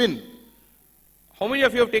not win. How many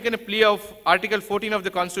of you have taken a plea of Article 14 of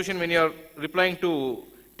the Constitution when you are replying to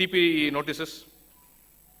TP notices?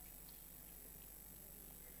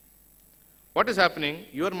 What is happening?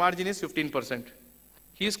 Your margin is 15%.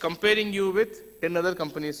 He is comparing you with 10 other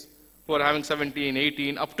companies who are having 17,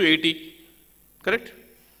 18, up to 80. Correct?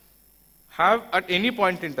 Have at any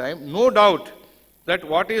point in time, no doubt that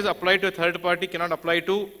what is applied to a third party cannot apply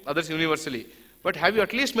to others universally. But have you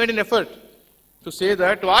at least made an effort to say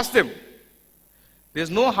that, to ask them?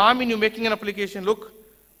 There's no harm in you making an application. Look,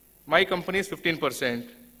 my company is 15%.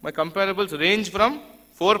 My comparables range from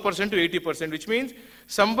 4% to 80%, which means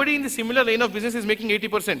somebody in the similar line of business is making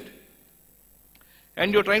 80%.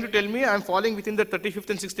 And you're trying to tell me I'm falling within the 35th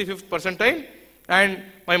and 65th percentile, and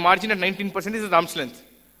my margin at 19% is at arm's length.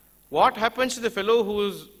 What happens to the fellow who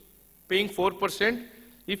is paying 4%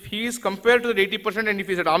 if he is compared to the 80% and if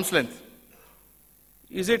he is at arm's length?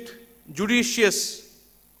 Is it judicious?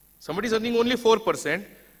 Somebody is earning only 4%,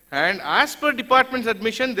 and as per department's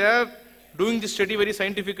admission, they are doing this study very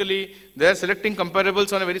scientifically. They are selecting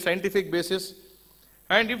comparables on a very scientific basis.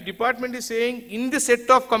 And if department is saying in the set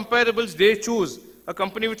of comparables they choose a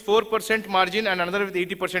company with 4% margin and another with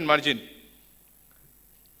 80% margin,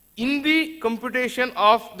 in the computation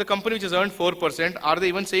of the company which has earned 4%, are they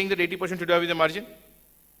even saying that 80% should have the margin?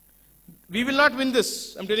 We will not win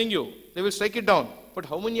this, I'm telling you. They will strike it down. But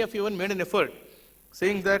how many of you even made an effort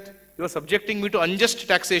saying that you are subjecting me to unjust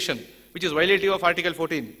taxation, which is violative of Article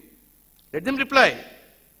 14? Let them reply.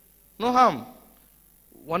 No harm.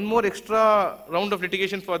 One more extra round of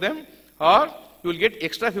litigation for them, or you will get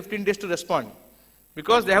extra 15 days to respond.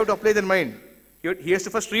 Because they have to apply their mind. He has to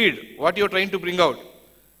first read what you are trying to bring out.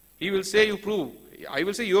 He will say, you prove. I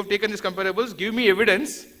will say, you have taken these comparables, give me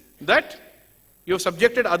evidence that you have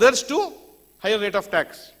subjected others to higher rate of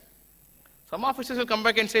tax. Some officers will come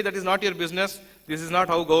back and say, that is not your business, this is not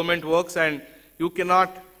how government works, and you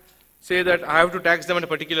cannot say that I have to tax them at a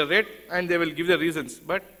particular rate, and they will give the reasons.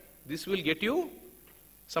 But this will get you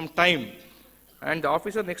some time. And the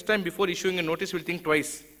officer next time before issuing a notice will think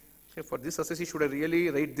twice. Say, for this assessee, should I really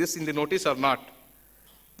write this in the notice or not?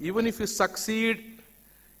 Even if you succeed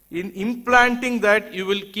in implanting that, you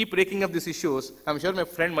will keep raking up these issues. I'm sure my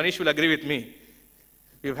friend Manish will agree with me.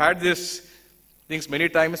 We've had these things many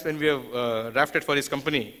times when we have drafted for his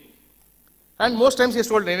company. And most times he has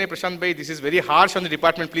told, "Nene, Prashant bhai, this is very harsh on the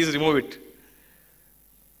department, please remove it."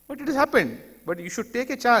 But it has happened. But you should take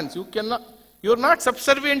a chance. You are not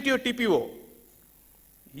subservient to your TPO.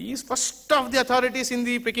 He is first of the authorities in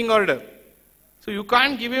the pecking order. So you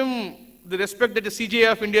can't give him the respect that the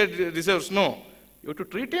CGA of India deserves. No. You have to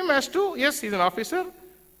treat him as to, yes, he's an officer,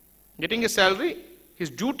 getting a salary.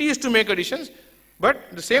 His duty is to make additions. But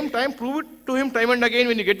at the same time, prove it to him time and again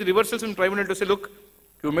when you get the reversals from tribunal to say, look,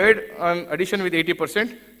 you made an addition with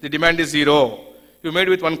 80%, the demand is 0. You made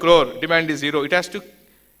with 1 crore, demand is 0. It has to,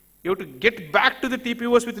 you have to get back to the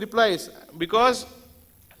TPOs with replies. Because,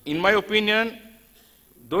 in my opinion,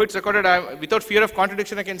 though it's recorded, without fear of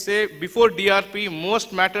contradiction, I can say, before DRP,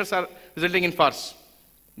 most matters are resulting in farce.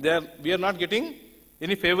 We are not getting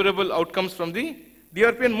any favorable outcomes from the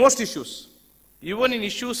DRP in most issues. Even in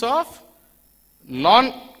issues of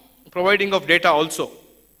non-providing of data also.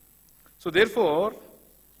 So therefore,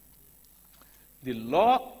 the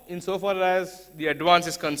law, insofar as the advance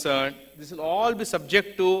is concerned, this will all be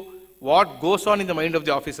subject to what goes on in the mind of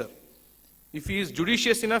the officer. If he is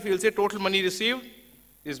judicious enough, he will say total money received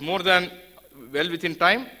is more than well within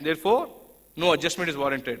time, therefore, no adjustment is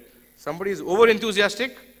warranted. Somebody is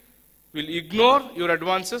over-enthusiastic, will ignore your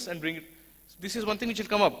advances and bring it. This is one thing which will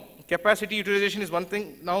come up. Capacity utilization is one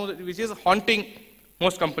thing now which is haunting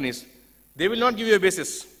most companies. They will not give you a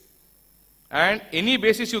basis. And any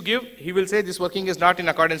basis you give, he will say this working is not in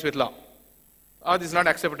accordance with law. Or this is not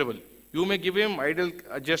acceptable. You may give him idle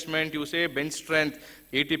adjustment, you say bench strength,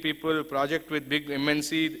 80 people, project with big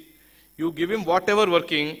MNC. You give him whatever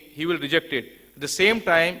working, he will reject it. At At the same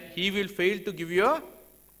time, he will fail to give you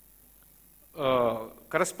a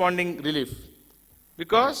corresponding relief.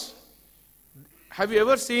 Because have you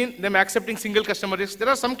ever seen them accepting single customer risk? There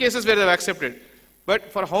are some cases where they have accepted.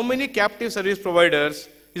 But for how many captive service providers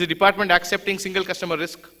is the department accepting single customer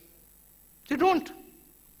risk? They don't.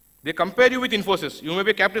 They compare you with Infosys. You may be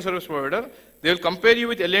a captive service provider. They will compare you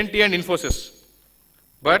with L&T and Infosys.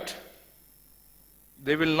 But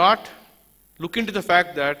they will not look into the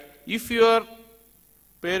fact that if your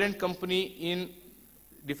parent company in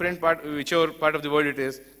different part, whichever part of the world it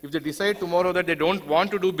is, if they decide tomorrow that they don't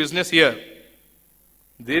want to do business here,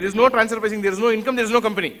 there is no transfer pricing, there is no income, there is no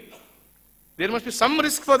company. There must be some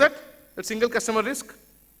risk for that single customer risk.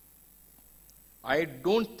 I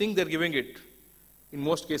don't think they're giving it in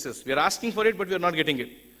most cases. We are asking for it, but we are not getting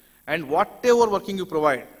it. And whatever working you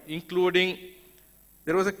provide, including,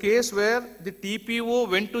 there was a case where the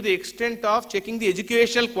TPO went to the extent of checking the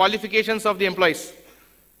educational qualifications of the employees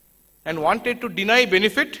and wanted to deny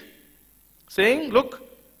benefit, saying, look,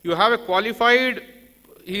 you have a qualified,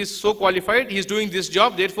 he is so qualified, he is doing this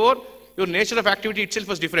job, therefore your nature of activity itself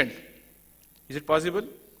was different. Is it possible?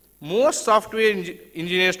 Most software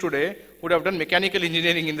engineers today would have done mechanical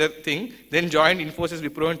engineering in their thing, then joined Infosys,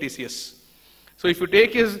 Wipro and TCS. So if you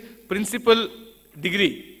take his principal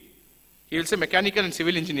degree, he will say mechanical and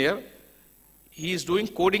civil engineer, he is doing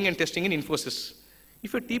coding and testing in Infosys.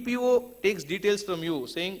 If a TPO takes details from you,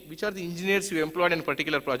 saying which are the engineers you employed in a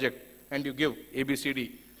particular project, and you give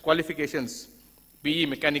ABCD, qualifications, BE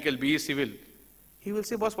mechanical, BE civil, he will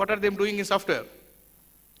say, boss, what are they doing in software?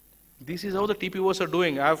 This is how the TPOs are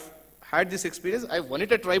doing. I've had this experience. I've won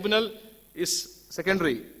it at tribunal, is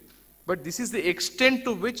secondary. But this is the extent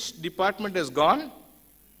to which department has gone,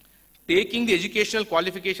 taking the educational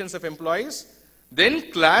qualifications of employees,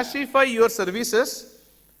 then classify your services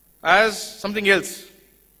as something else.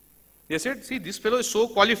 They said, see, this fellow is so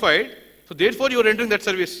qualified, so therefore you are entering that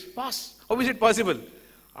service. Boss, how is it possible?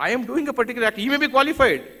 I am doing a particular act. He may be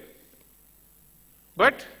qualified.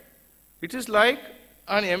 But it is like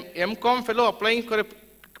an MCOM fellow applying for a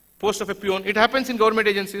post of a peon. It happens in government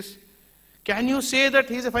agencies. Can you say that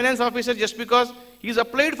he is a finance officer just because he is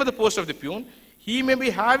applied for the post of the peon? He may be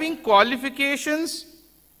having qualifications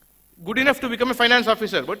good enough to become a finance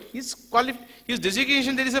officer, but his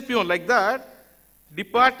designation there is a peon. Like that,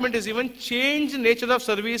 department has even changed the nature of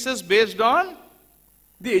services based on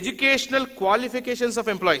the educational qualifications of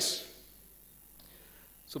employees.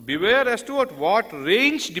 So beware as to at what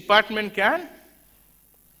range department can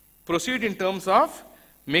proceed in terms of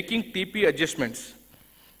making TP adjustments.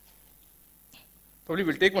 Probably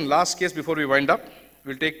we'll take one last case before we wind up.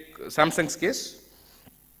 We'll take Samsung's case.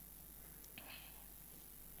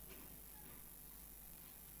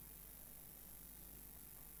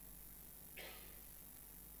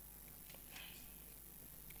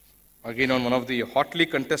 Again, on one of the hotly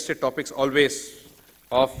contested topics always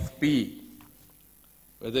of PE,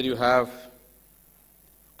 whether you have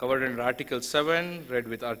covered under Article 7, read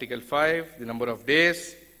with Article 5, the number of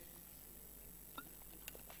days.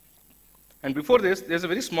 And before this, there's a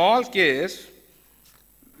very small case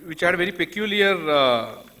which had very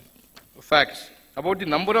peculiar facts about the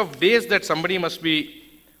number of days that somebody must be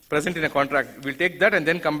present in a contract. We'll take that and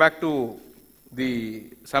then come back to the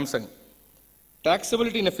Samsung.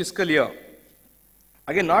 Taxability in a fiscal year.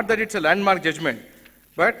 Again, not that it's a landmark judgment,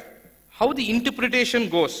 but how the interpretation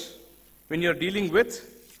goes when you're dealing with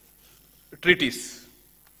treaties.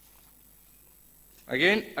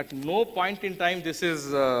 Again, at no point in time this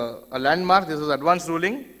is a landmark, this is advanced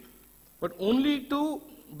ruling, but only to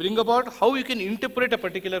bring about how you can interpret a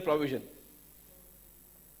particular provision.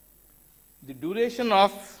 The duration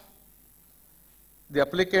of the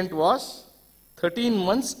applicant was 13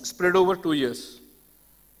 months spread over 2 years.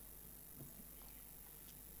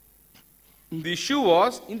 The issue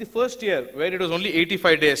was in the first year where it was only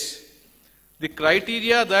 85 days. The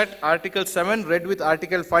criteria that Article 7 read with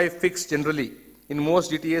Article 5 fixed generally in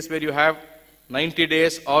most DTAs where you have 90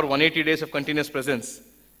 days or 180 days of continuous presence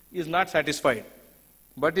is not satisfied.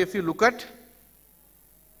 But if you look at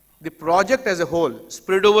the project as a whole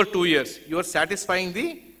spread over 2 years, you are satisfying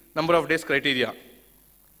the number of days criteria.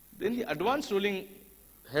 Then the advanced ruling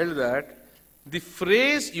held that the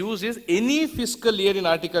phrase used is any fiscal year in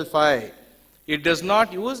Article 5. It does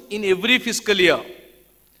not use in every fiscal year.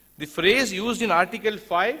 The phrase used in Article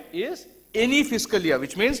 5 is any fiscal year,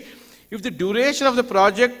 which means if the duration of the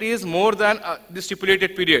project is more than the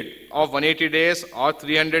stipulated period of 180 days or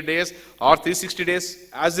 300 days or 360 days,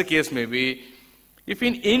 as the case may be, if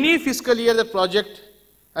in any fiscal year the project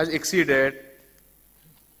has exceeded,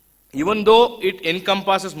 even though it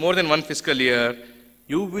encompasses more than one fiscal year,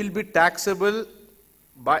 you will be taxable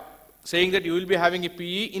by saying that you will be having a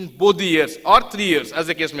PE in both the years or 3 years, as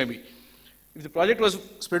the case may be. If the project was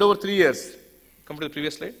spread over 3 years, come to the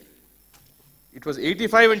previous slide. It was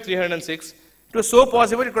 85 and 306. It was so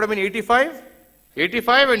possible it could have been 85,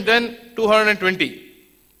 85 and then 220.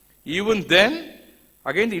 Even then,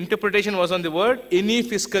 again the interpretation was on the word any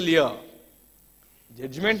fiscal year.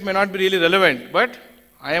 Judgment may not be really relevant, but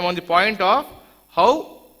I am on the point of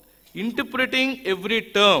how interpreting every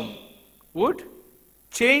term would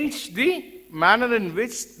change the manner in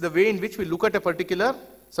which, the way in which we look at a particular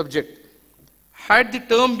subject. Had the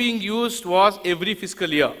term being used was every fiscal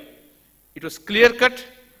year, it was clear-cut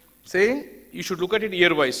saying you should look at it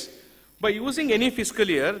year-wise. By using any fiscal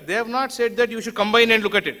year, they have not said that you should combine and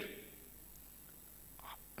look at it.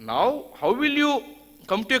 Now, how will you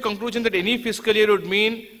come to a conclusion that any fiscal year would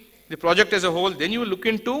mean the project as a whole? Then you will look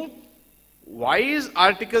into why is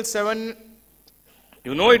Article 7,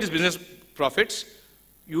 you know it is business profits,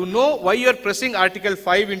 you know why you are pressing Article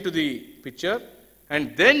 5 into the picture,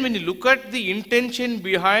 and then when you look at the intention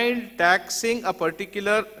behind taxing a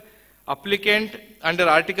particular applicant under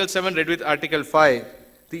Article 7 read with Article 5,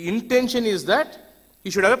 the intention is that he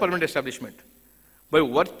should have a permanent establishment. By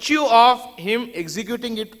virtue of him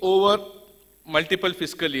executing it over multiple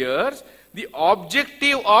fiscal years, the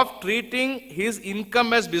objective of treating his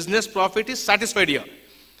income as business profit is satisfied here.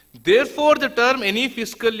 Therefore, the term any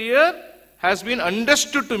fiscal year has been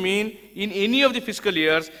understood to mean in any of the fiscal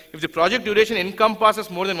years, if the project duration encompasses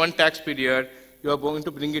more than one tax period, you are going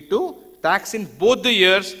to bring it to tax in both the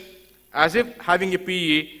years as if having a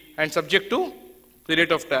PE and subject to the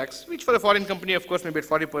rate of tax, which for a foreign company, of course, may be at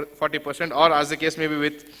 40% or as the case may be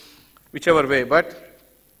with whichever way. But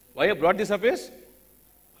why I brought this up is,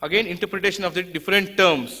 again, interpretation of the different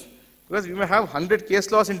terms. Because we may have 100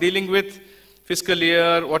 case laws in dealing with fiscal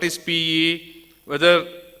year, what is PE, whether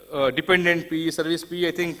dependent PE, service PE.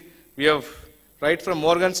 I think we have, right from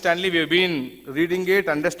Morgan Stanley, we have been reading it,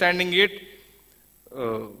 understanding it,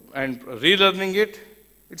 and relearning it.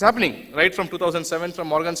 It's happening, right from 2007, from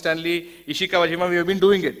Morgan Stanley, Ishikawa, Jima, we have been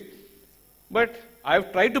doing it. But I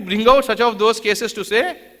have tried to bring out such of those cases to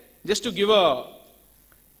say, just to give a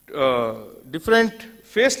different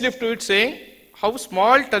facelift to it, saying how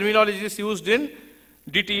small terminology is used in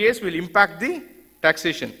DTAs will impact the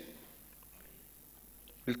taxation.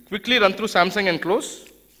 We'll quickly run through Samsung and close.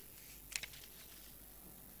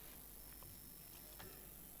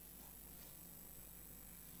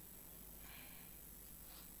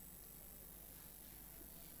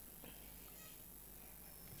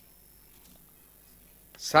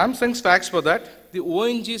 Samsung's facts were that the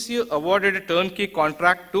ONGC awarded a turnkey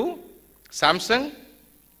contract to Samsung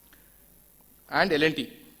and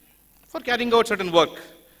L&T for carrying out certain work,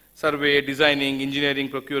 survey, designing, engineering,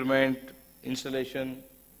 procurement, installation,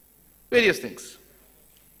 various things.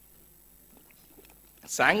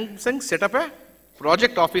 Samsung set up a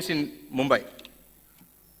project office in Mumbai.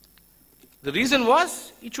 The reason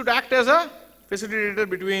was it should act as a facilitator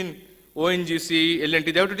between ONGC,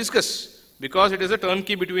 L&T. They have to discuss. Because it is a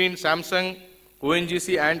turnkey between Samsung,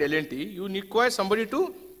 ONGC and L&T, you require somebody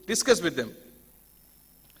to discuss with them.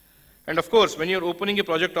 And of course, when you are opening a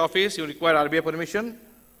project office, you require RBI permission,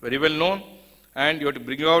 very well known, and you have to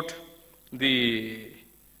bring out the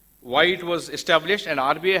why it was established, and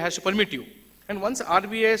RBI has to permit you. And once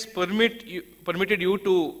RBI has permitted you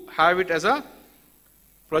to have it as a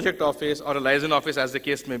project office or a liaison office, as the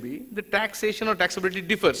case may be, the taxation or taxability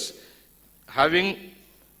differs. Having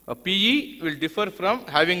a PE will differ from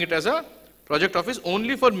having it as a project office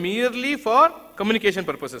only for merely for communication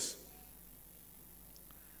purposes.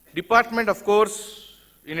 Department, of course,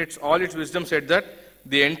 in all its wisdom said that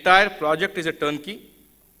the entire project is a turnkey.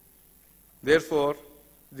 Therefore,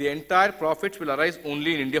 the entire profits will arise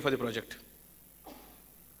only in India for the project.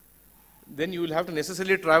 Then you will have to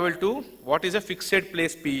necessarily travel to what is a fixed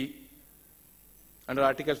place PE under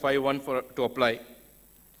Article 5(1) to apply.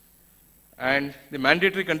 And the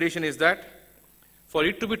mandatory condition is that for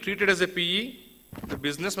it to be treated as a PE, the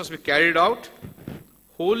business must be carried out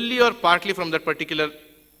wholly or partly from that particular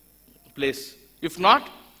place. If not,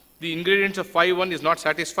 the ingredients of 5(1) is not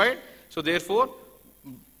satisfied. So therefore,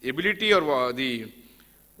 ability or the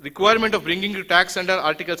requirement of bringing to tax under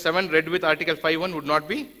Article 7 read with Article 5(1) would not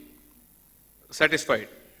be satisfied.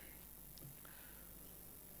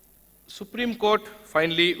 Supreme Court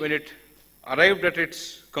finally, when it arrived at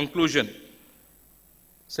its conclusion,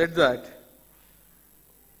 said that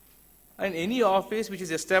and any office which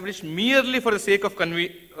is established merely for the sake of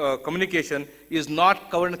communication is not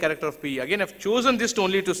covered in the character of PE. Again, I have chosen this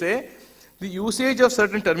only to say the usage of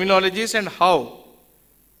certain terminologies and how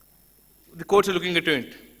the courts are looking into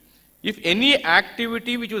it. If any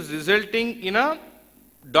activity which was resulting in a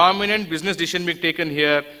dominant business decision being taken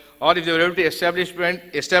here, or if they were able to establish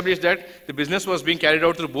that the business was being carried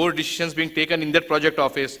out through board decisions being taken in that project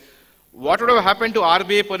office, what would have happened to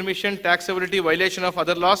RBI permission, taxability, violation of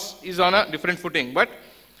other laws is on a different footing. But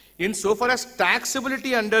in so far as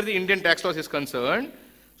taxability under the Indian tax laws is concerned,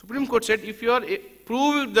 Supreme Court said if you are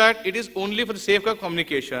proved that it is only for the sake of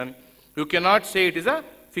communication, you cannot say it is a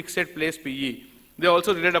fixed place PE. They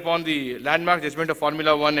also relied upon the landmark judgment of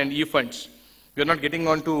Formula 1 and E-funds. We are not getting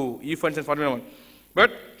on to E-funds and Formula 1.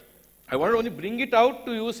 But I want to only bring it out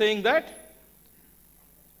to you saying that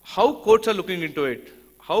how courts are looking into it,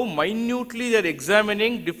 how minutely they are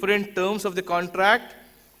examining different terms of the contract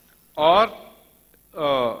or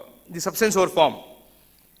the substance or form.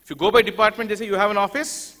 If you go by department, they say you have an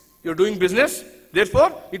office, you are doing business, therefore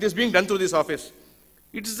it is being done through this office.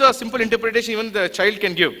 It is a simple interpretation even the child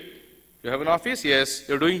can give. You have an office, yes.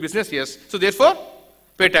 You are doing business, yes. So therefore,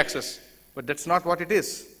 pay taxes. But that's not what it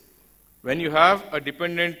is. When you have a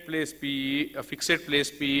dependent place PE, a fixed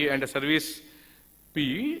place PE, and a service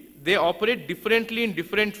PE, they operate differently in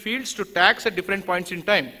different fields to tax at different points in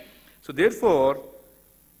time. So therefore,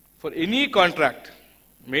 for any contract,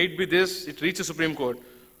 maybe this, it reaches Supreme Court,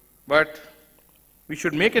 but we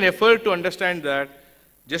should make an effort to understand that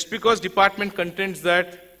just because department contends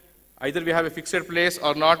that either we have a fixed place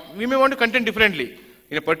or not, we may want to contend differently.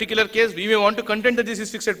 In a particular case, we may want to contend that this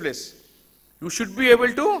is fixed place. You should be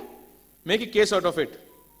able to make a case out of it.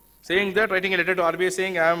 Saying that, writing a letter to RBI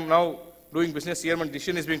saying, I am now doing business here, my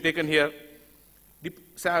decision is being taken here.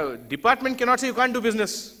 Department cannot say you can't do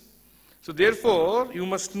business. So therefore, you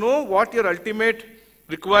must know what your ultimate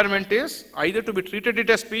requirement is, either to be treated it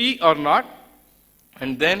as PE or not,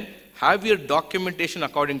 and then have your documentation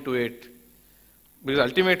according to it.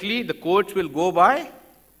 Because ultimately, the courts will go by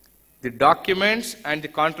the documents and the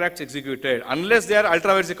contracts executed, unless they are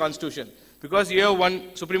ultra vires the Constitution. Because you have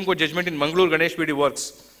one Supreme Court judgment in Mangalore Ganesh PD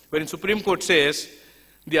works, wherein Supreme Court says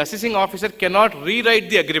the assessing officer cannot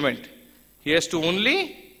rewrite the agreement. He has to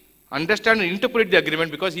only understand and interpret the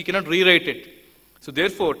agreement because he cannot rewrite it. So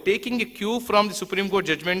therefore, taking a cue from the Supreme Court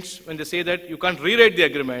judgments when they say that you can't rewrite the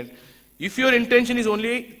agreement, if your intention is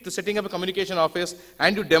only to setting up a communication office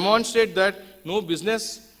and you demonstrate that no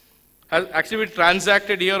business has actually been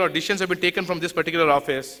transacted here or decisions have been taken from this particular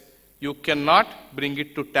office, you cannot bring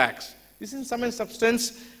it to tax. This is some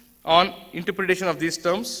substance on interpretation of these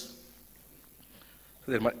terms.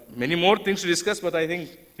 So there are many more things to discuss, but I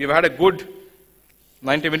think we've had a good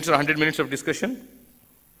 90 minutes or 100 minutes of discussion.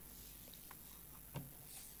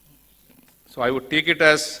 So I would take it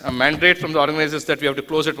as a mandate from the organizers that we have to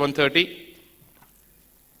close at 1:30.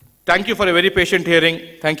 Thank you for a very patient hearing.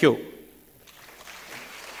 Thank you.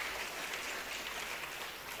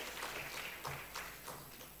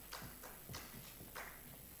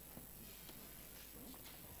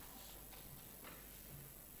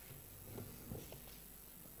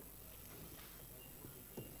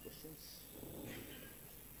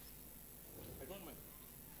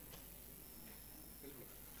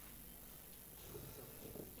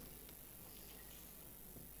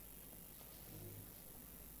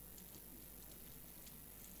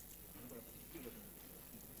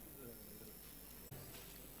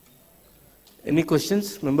 Any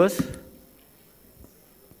questions, members?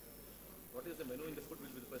 What is the menu in the food will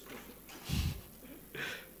be the first question.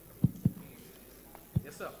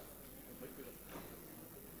 Yes, sir.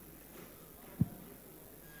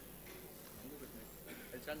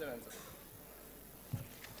 I'll stand and answer.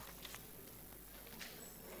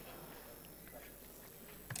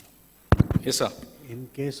 Yes, sir. In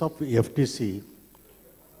case of FTC,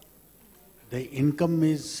 the income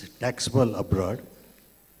is taxable abroad,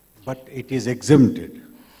 but it is exempted.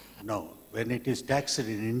 Now, when it is taxed in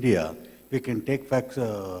India, we can take back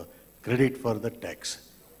credit for the tax.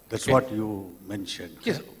 That's Okay. what you mentioned.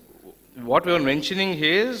 Yes. What we were mentioning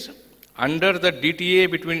is under the DTA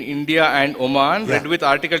between India and Oman, Yeah. read with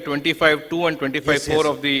Article 25.2 and 25.4 Yes,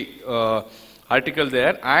 yes. of the article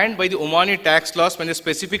there, and by the Omani tax laws, when they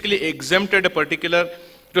specifically exempted a particular,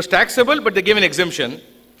 it was taxable, but they gave an exemption.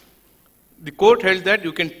 The court held that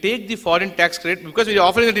you can take the foreign tax credit because we are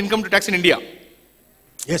offering that income to tax in India.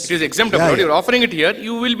 Yes. It is exempt Yeah, abroad. yeah. You are offering it here,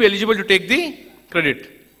 you will be eligible to take the credit.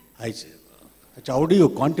 I see. How do you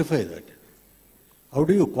quantify that? How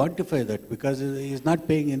do you quantify that? Because he is not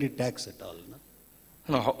paying any tax at all.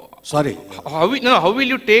 No? No, Sorry. how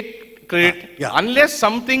will you take credit? Yeah. Unless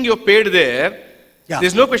something you paid there, Yeah.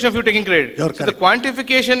 there's no question of you taking credit. You're So the correct.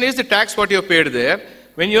 quantification is the tax what you have paid there.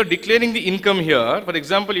 When you're declaring the income here, for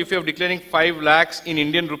example, if you're declaring 5 lakhs in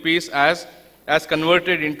Indian rupees as as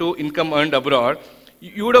converted into income earned abroad,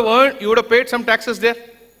 you would have paid some taxes there,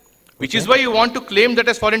 which is why you want to claim that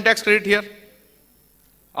as foreign tax credit here.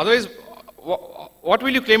 Otherwise, what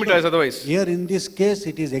will you claim it as otherwise? Here in this case,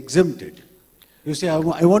 it is exempted. You say, I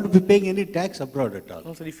want to be paying any tax abroad at all.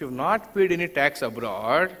 No, sir, if you have not paid any tax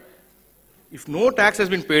abroad, if no tax has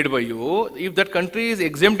been paid by you, if that country is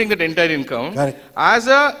exempting that entire income, correct, as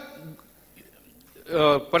a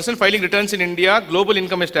person filing returns in India, global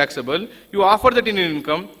income is taxable, you offer that Indian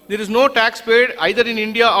income, there is no tax paid either in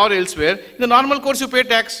India or elsewhere, in the normal course you pay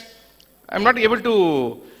tax. I am not able to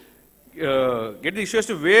get the issue as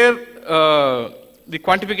to where the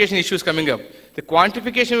quantification issue is coming up. The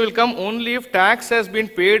quantification will come only if tax has been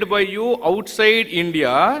paid by you outside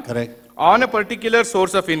India, correct, on a particular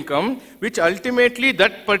source of income, which ultimately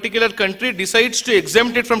that particular country decides to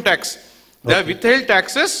exempt it from tax. They have withheld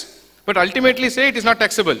taxes, but ultimately say it is not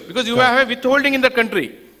taxable, because you have a withholding in that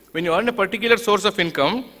country. When you earn a particular source of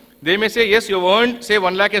income, they may say, yes, you have earned, say,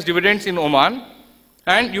 1 lakh as dividends in Oman,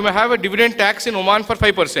 and you may have a dividend tax in Oman for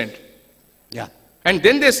 5%. yeah, And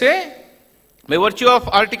then they say, by virtue of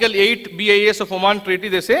Article 8 BIS of Oman Treaty,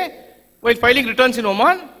 they say, while filing returns in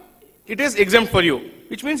Oman, it is exempt for you,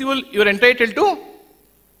 which means you are entitled to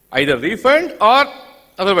either refund or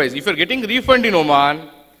otherwise. If you are getting refund in Oman,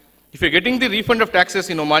 if you are getting the refund of taxes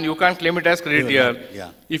in Oman, you can't claim it as credit here.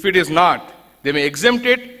 yeah. If it is not, they may exempt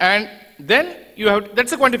it, and then you have,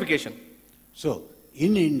 that's a quantification. So,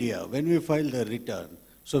 in India, when we file the return,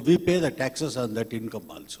 so we pay the taxes on that income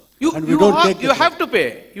also. You have to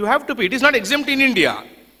pay. You have to pay. It is not exempt in India.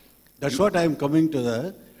 That's what I am coming to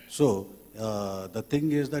the, so the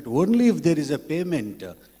thing is that only if there is a payment,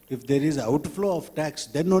 if there is outflow of tax,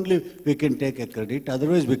 then only we can take a credit,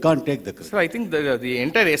 otherwise we can't take the credit. So I think the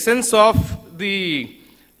entire essence of the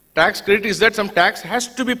tax credit is that some tax has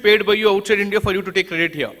to be paid by you outside India for you to take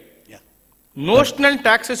credit here. Yeah. Notional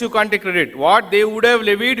taxes you can't take credit. What they would have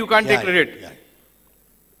levied, you can't take credit. Yeah.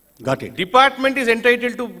 Got it. Department is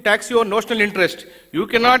entitled to tax you on notional interest. You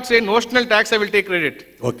cannot say notional tax I will take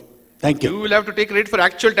credit. Okay. Thank you. You will have to take credit for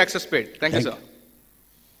actual taxes paid. Thank you, sir.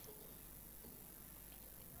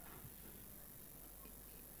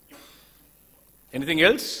 Anything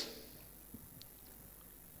else?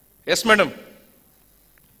 Yes, madam.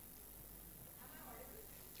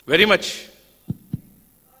 Very much.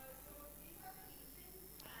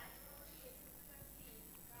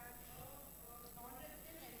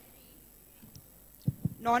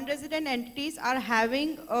 Non-resident entities are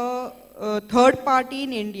having a third party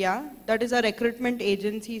in India, that is a recruitment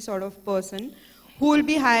agency sort of person, who will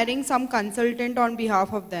be hiring some consultant on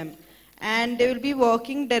behalf of them. And they will be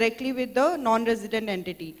working directly with the non-resident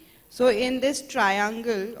entity. So in this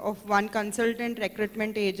triangle of one consultant,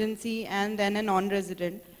 recruitment agency, and then a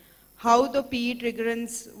non-resident, how the PE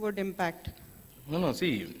triggerance would impact? No,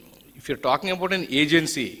 see, if you're talking about an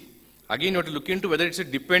agency, again, you have to look into whether it's a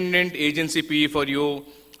dependent agency PE for you,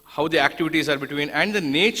 how the activities are between, and the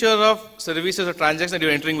nature of services or transactions that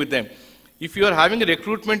you're entering with them. If you are having a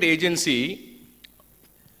recruitment agency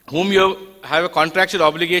whom you have a contractual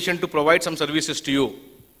obligation to provide some services to you,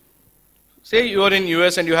 say you are in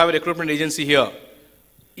US and you have a recruitment agency here,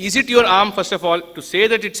 is it your arm, first of all, to say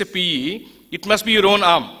that it's a PE, it must be your own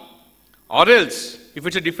arm. Or else, if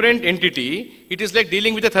it's a different entity, it is like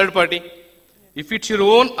dealing with a third party. If it's your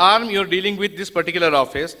own arm, you're dealing with this particular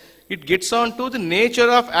office, it gets on to the nature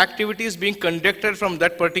of activities being conducted from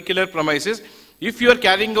that particular premises. If you are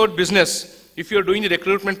carrying out business, if you're doing the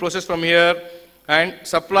recruitment process from here and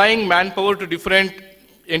supplying manpower to different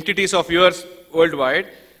entities of yours worldwide,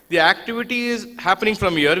 the activity is happening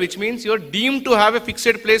from here, which means you're deemed to have a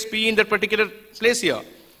fixed place P in that particular place here.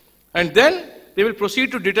 And then they will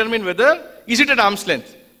proceed to determine whether, is it at arm's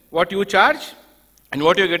length, what you charge and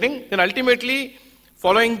what you're getting. Then ultimately,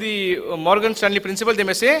 following the Morgan Stanley principle, they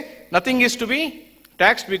may say, nothing is to be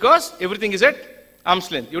taxed because everything is at arm's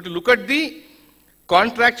length. You have to look at the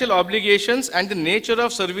contractual obligations and the nature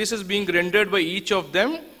of services being rendered by each of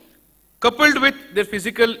them, coupled with their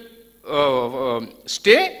physical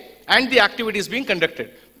stay and the activities being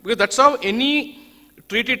conducted. Because that's how any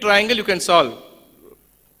treaty triangle you can solve.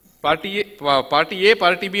 Party A,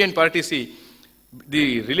 Party B and Party C.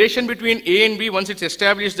 The relation between A and B, once it's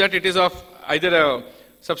established that it is of either a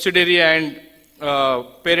subsidiary and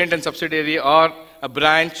parent and subsidiary or a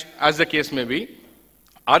branch, as the case may be,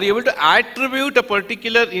 are you able to attribute a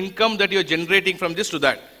particular income that you're generating from this to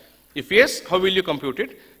that? If yes, how will you compute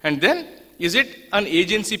it? And then, is it an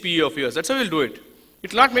agency PE of yours? That's how we'll do it.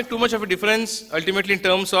 It will not make too much of a difference ultimately in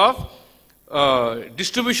terms of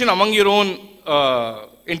distribution among your own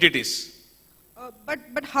entities.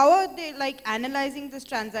 But how are they like analyzing this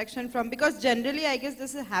transaction from, because generally I guess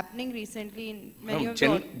this is happening recently in many of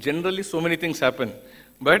the... Generally so many things happen,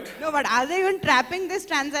 but... No, but are they even trapping this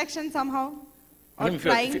transaction somehow? Or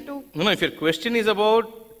trying to... No, if your question is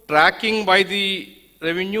about tracking by the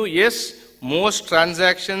revenue, yes, most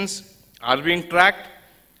transactions are being tracked.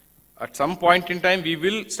 At some point in time, we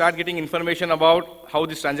will start getting information about how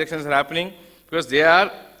these transactions are happening, because they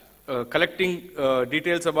are collecting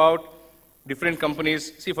details about different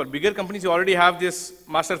companies. See, for bigger companies, you already have this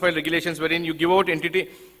master file regulations wherein you give out entity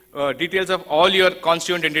details of all your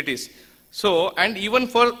constituent entities. So, and even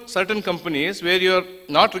for certain companies where you're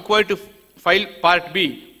not required to file part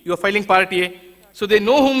B, you're filing part A. So they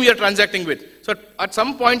know whom you are transacting with. So at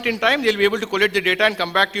some point in time, they'll be able to collect the data and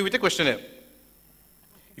come back to you with a questionnaire.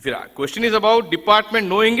 If your question is about department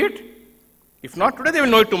knowing it, if not today, they will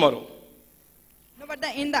know it tomorrow. No, but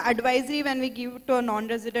in the advisory, when we give to a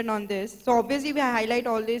non-resident on this, so obviously we highlight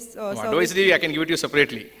all this No, advisory, I can give it to you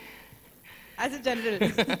separately. As a general.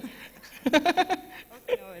 Okay,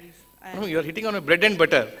 no worries. No, you're hitting on a bread and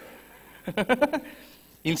butter.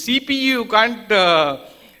 In CPU, you can't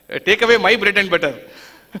take away my bread and butter.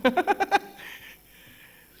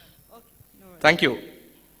 Thank you.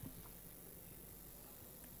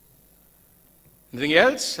 Anything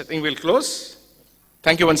else? I think we'll close.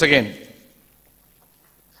 Thank you once again.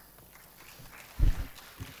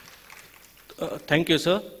 Thank you,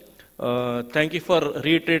 sir. Thank you for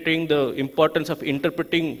reiterating the importance of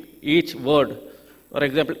interpreting each word. For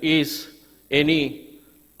example, is, any.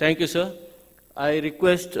 Thank you, sir. I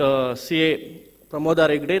request CA Pramod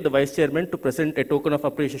Aregde, the Vice Chairman, to present a token of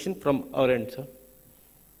appreciation from our end, sir.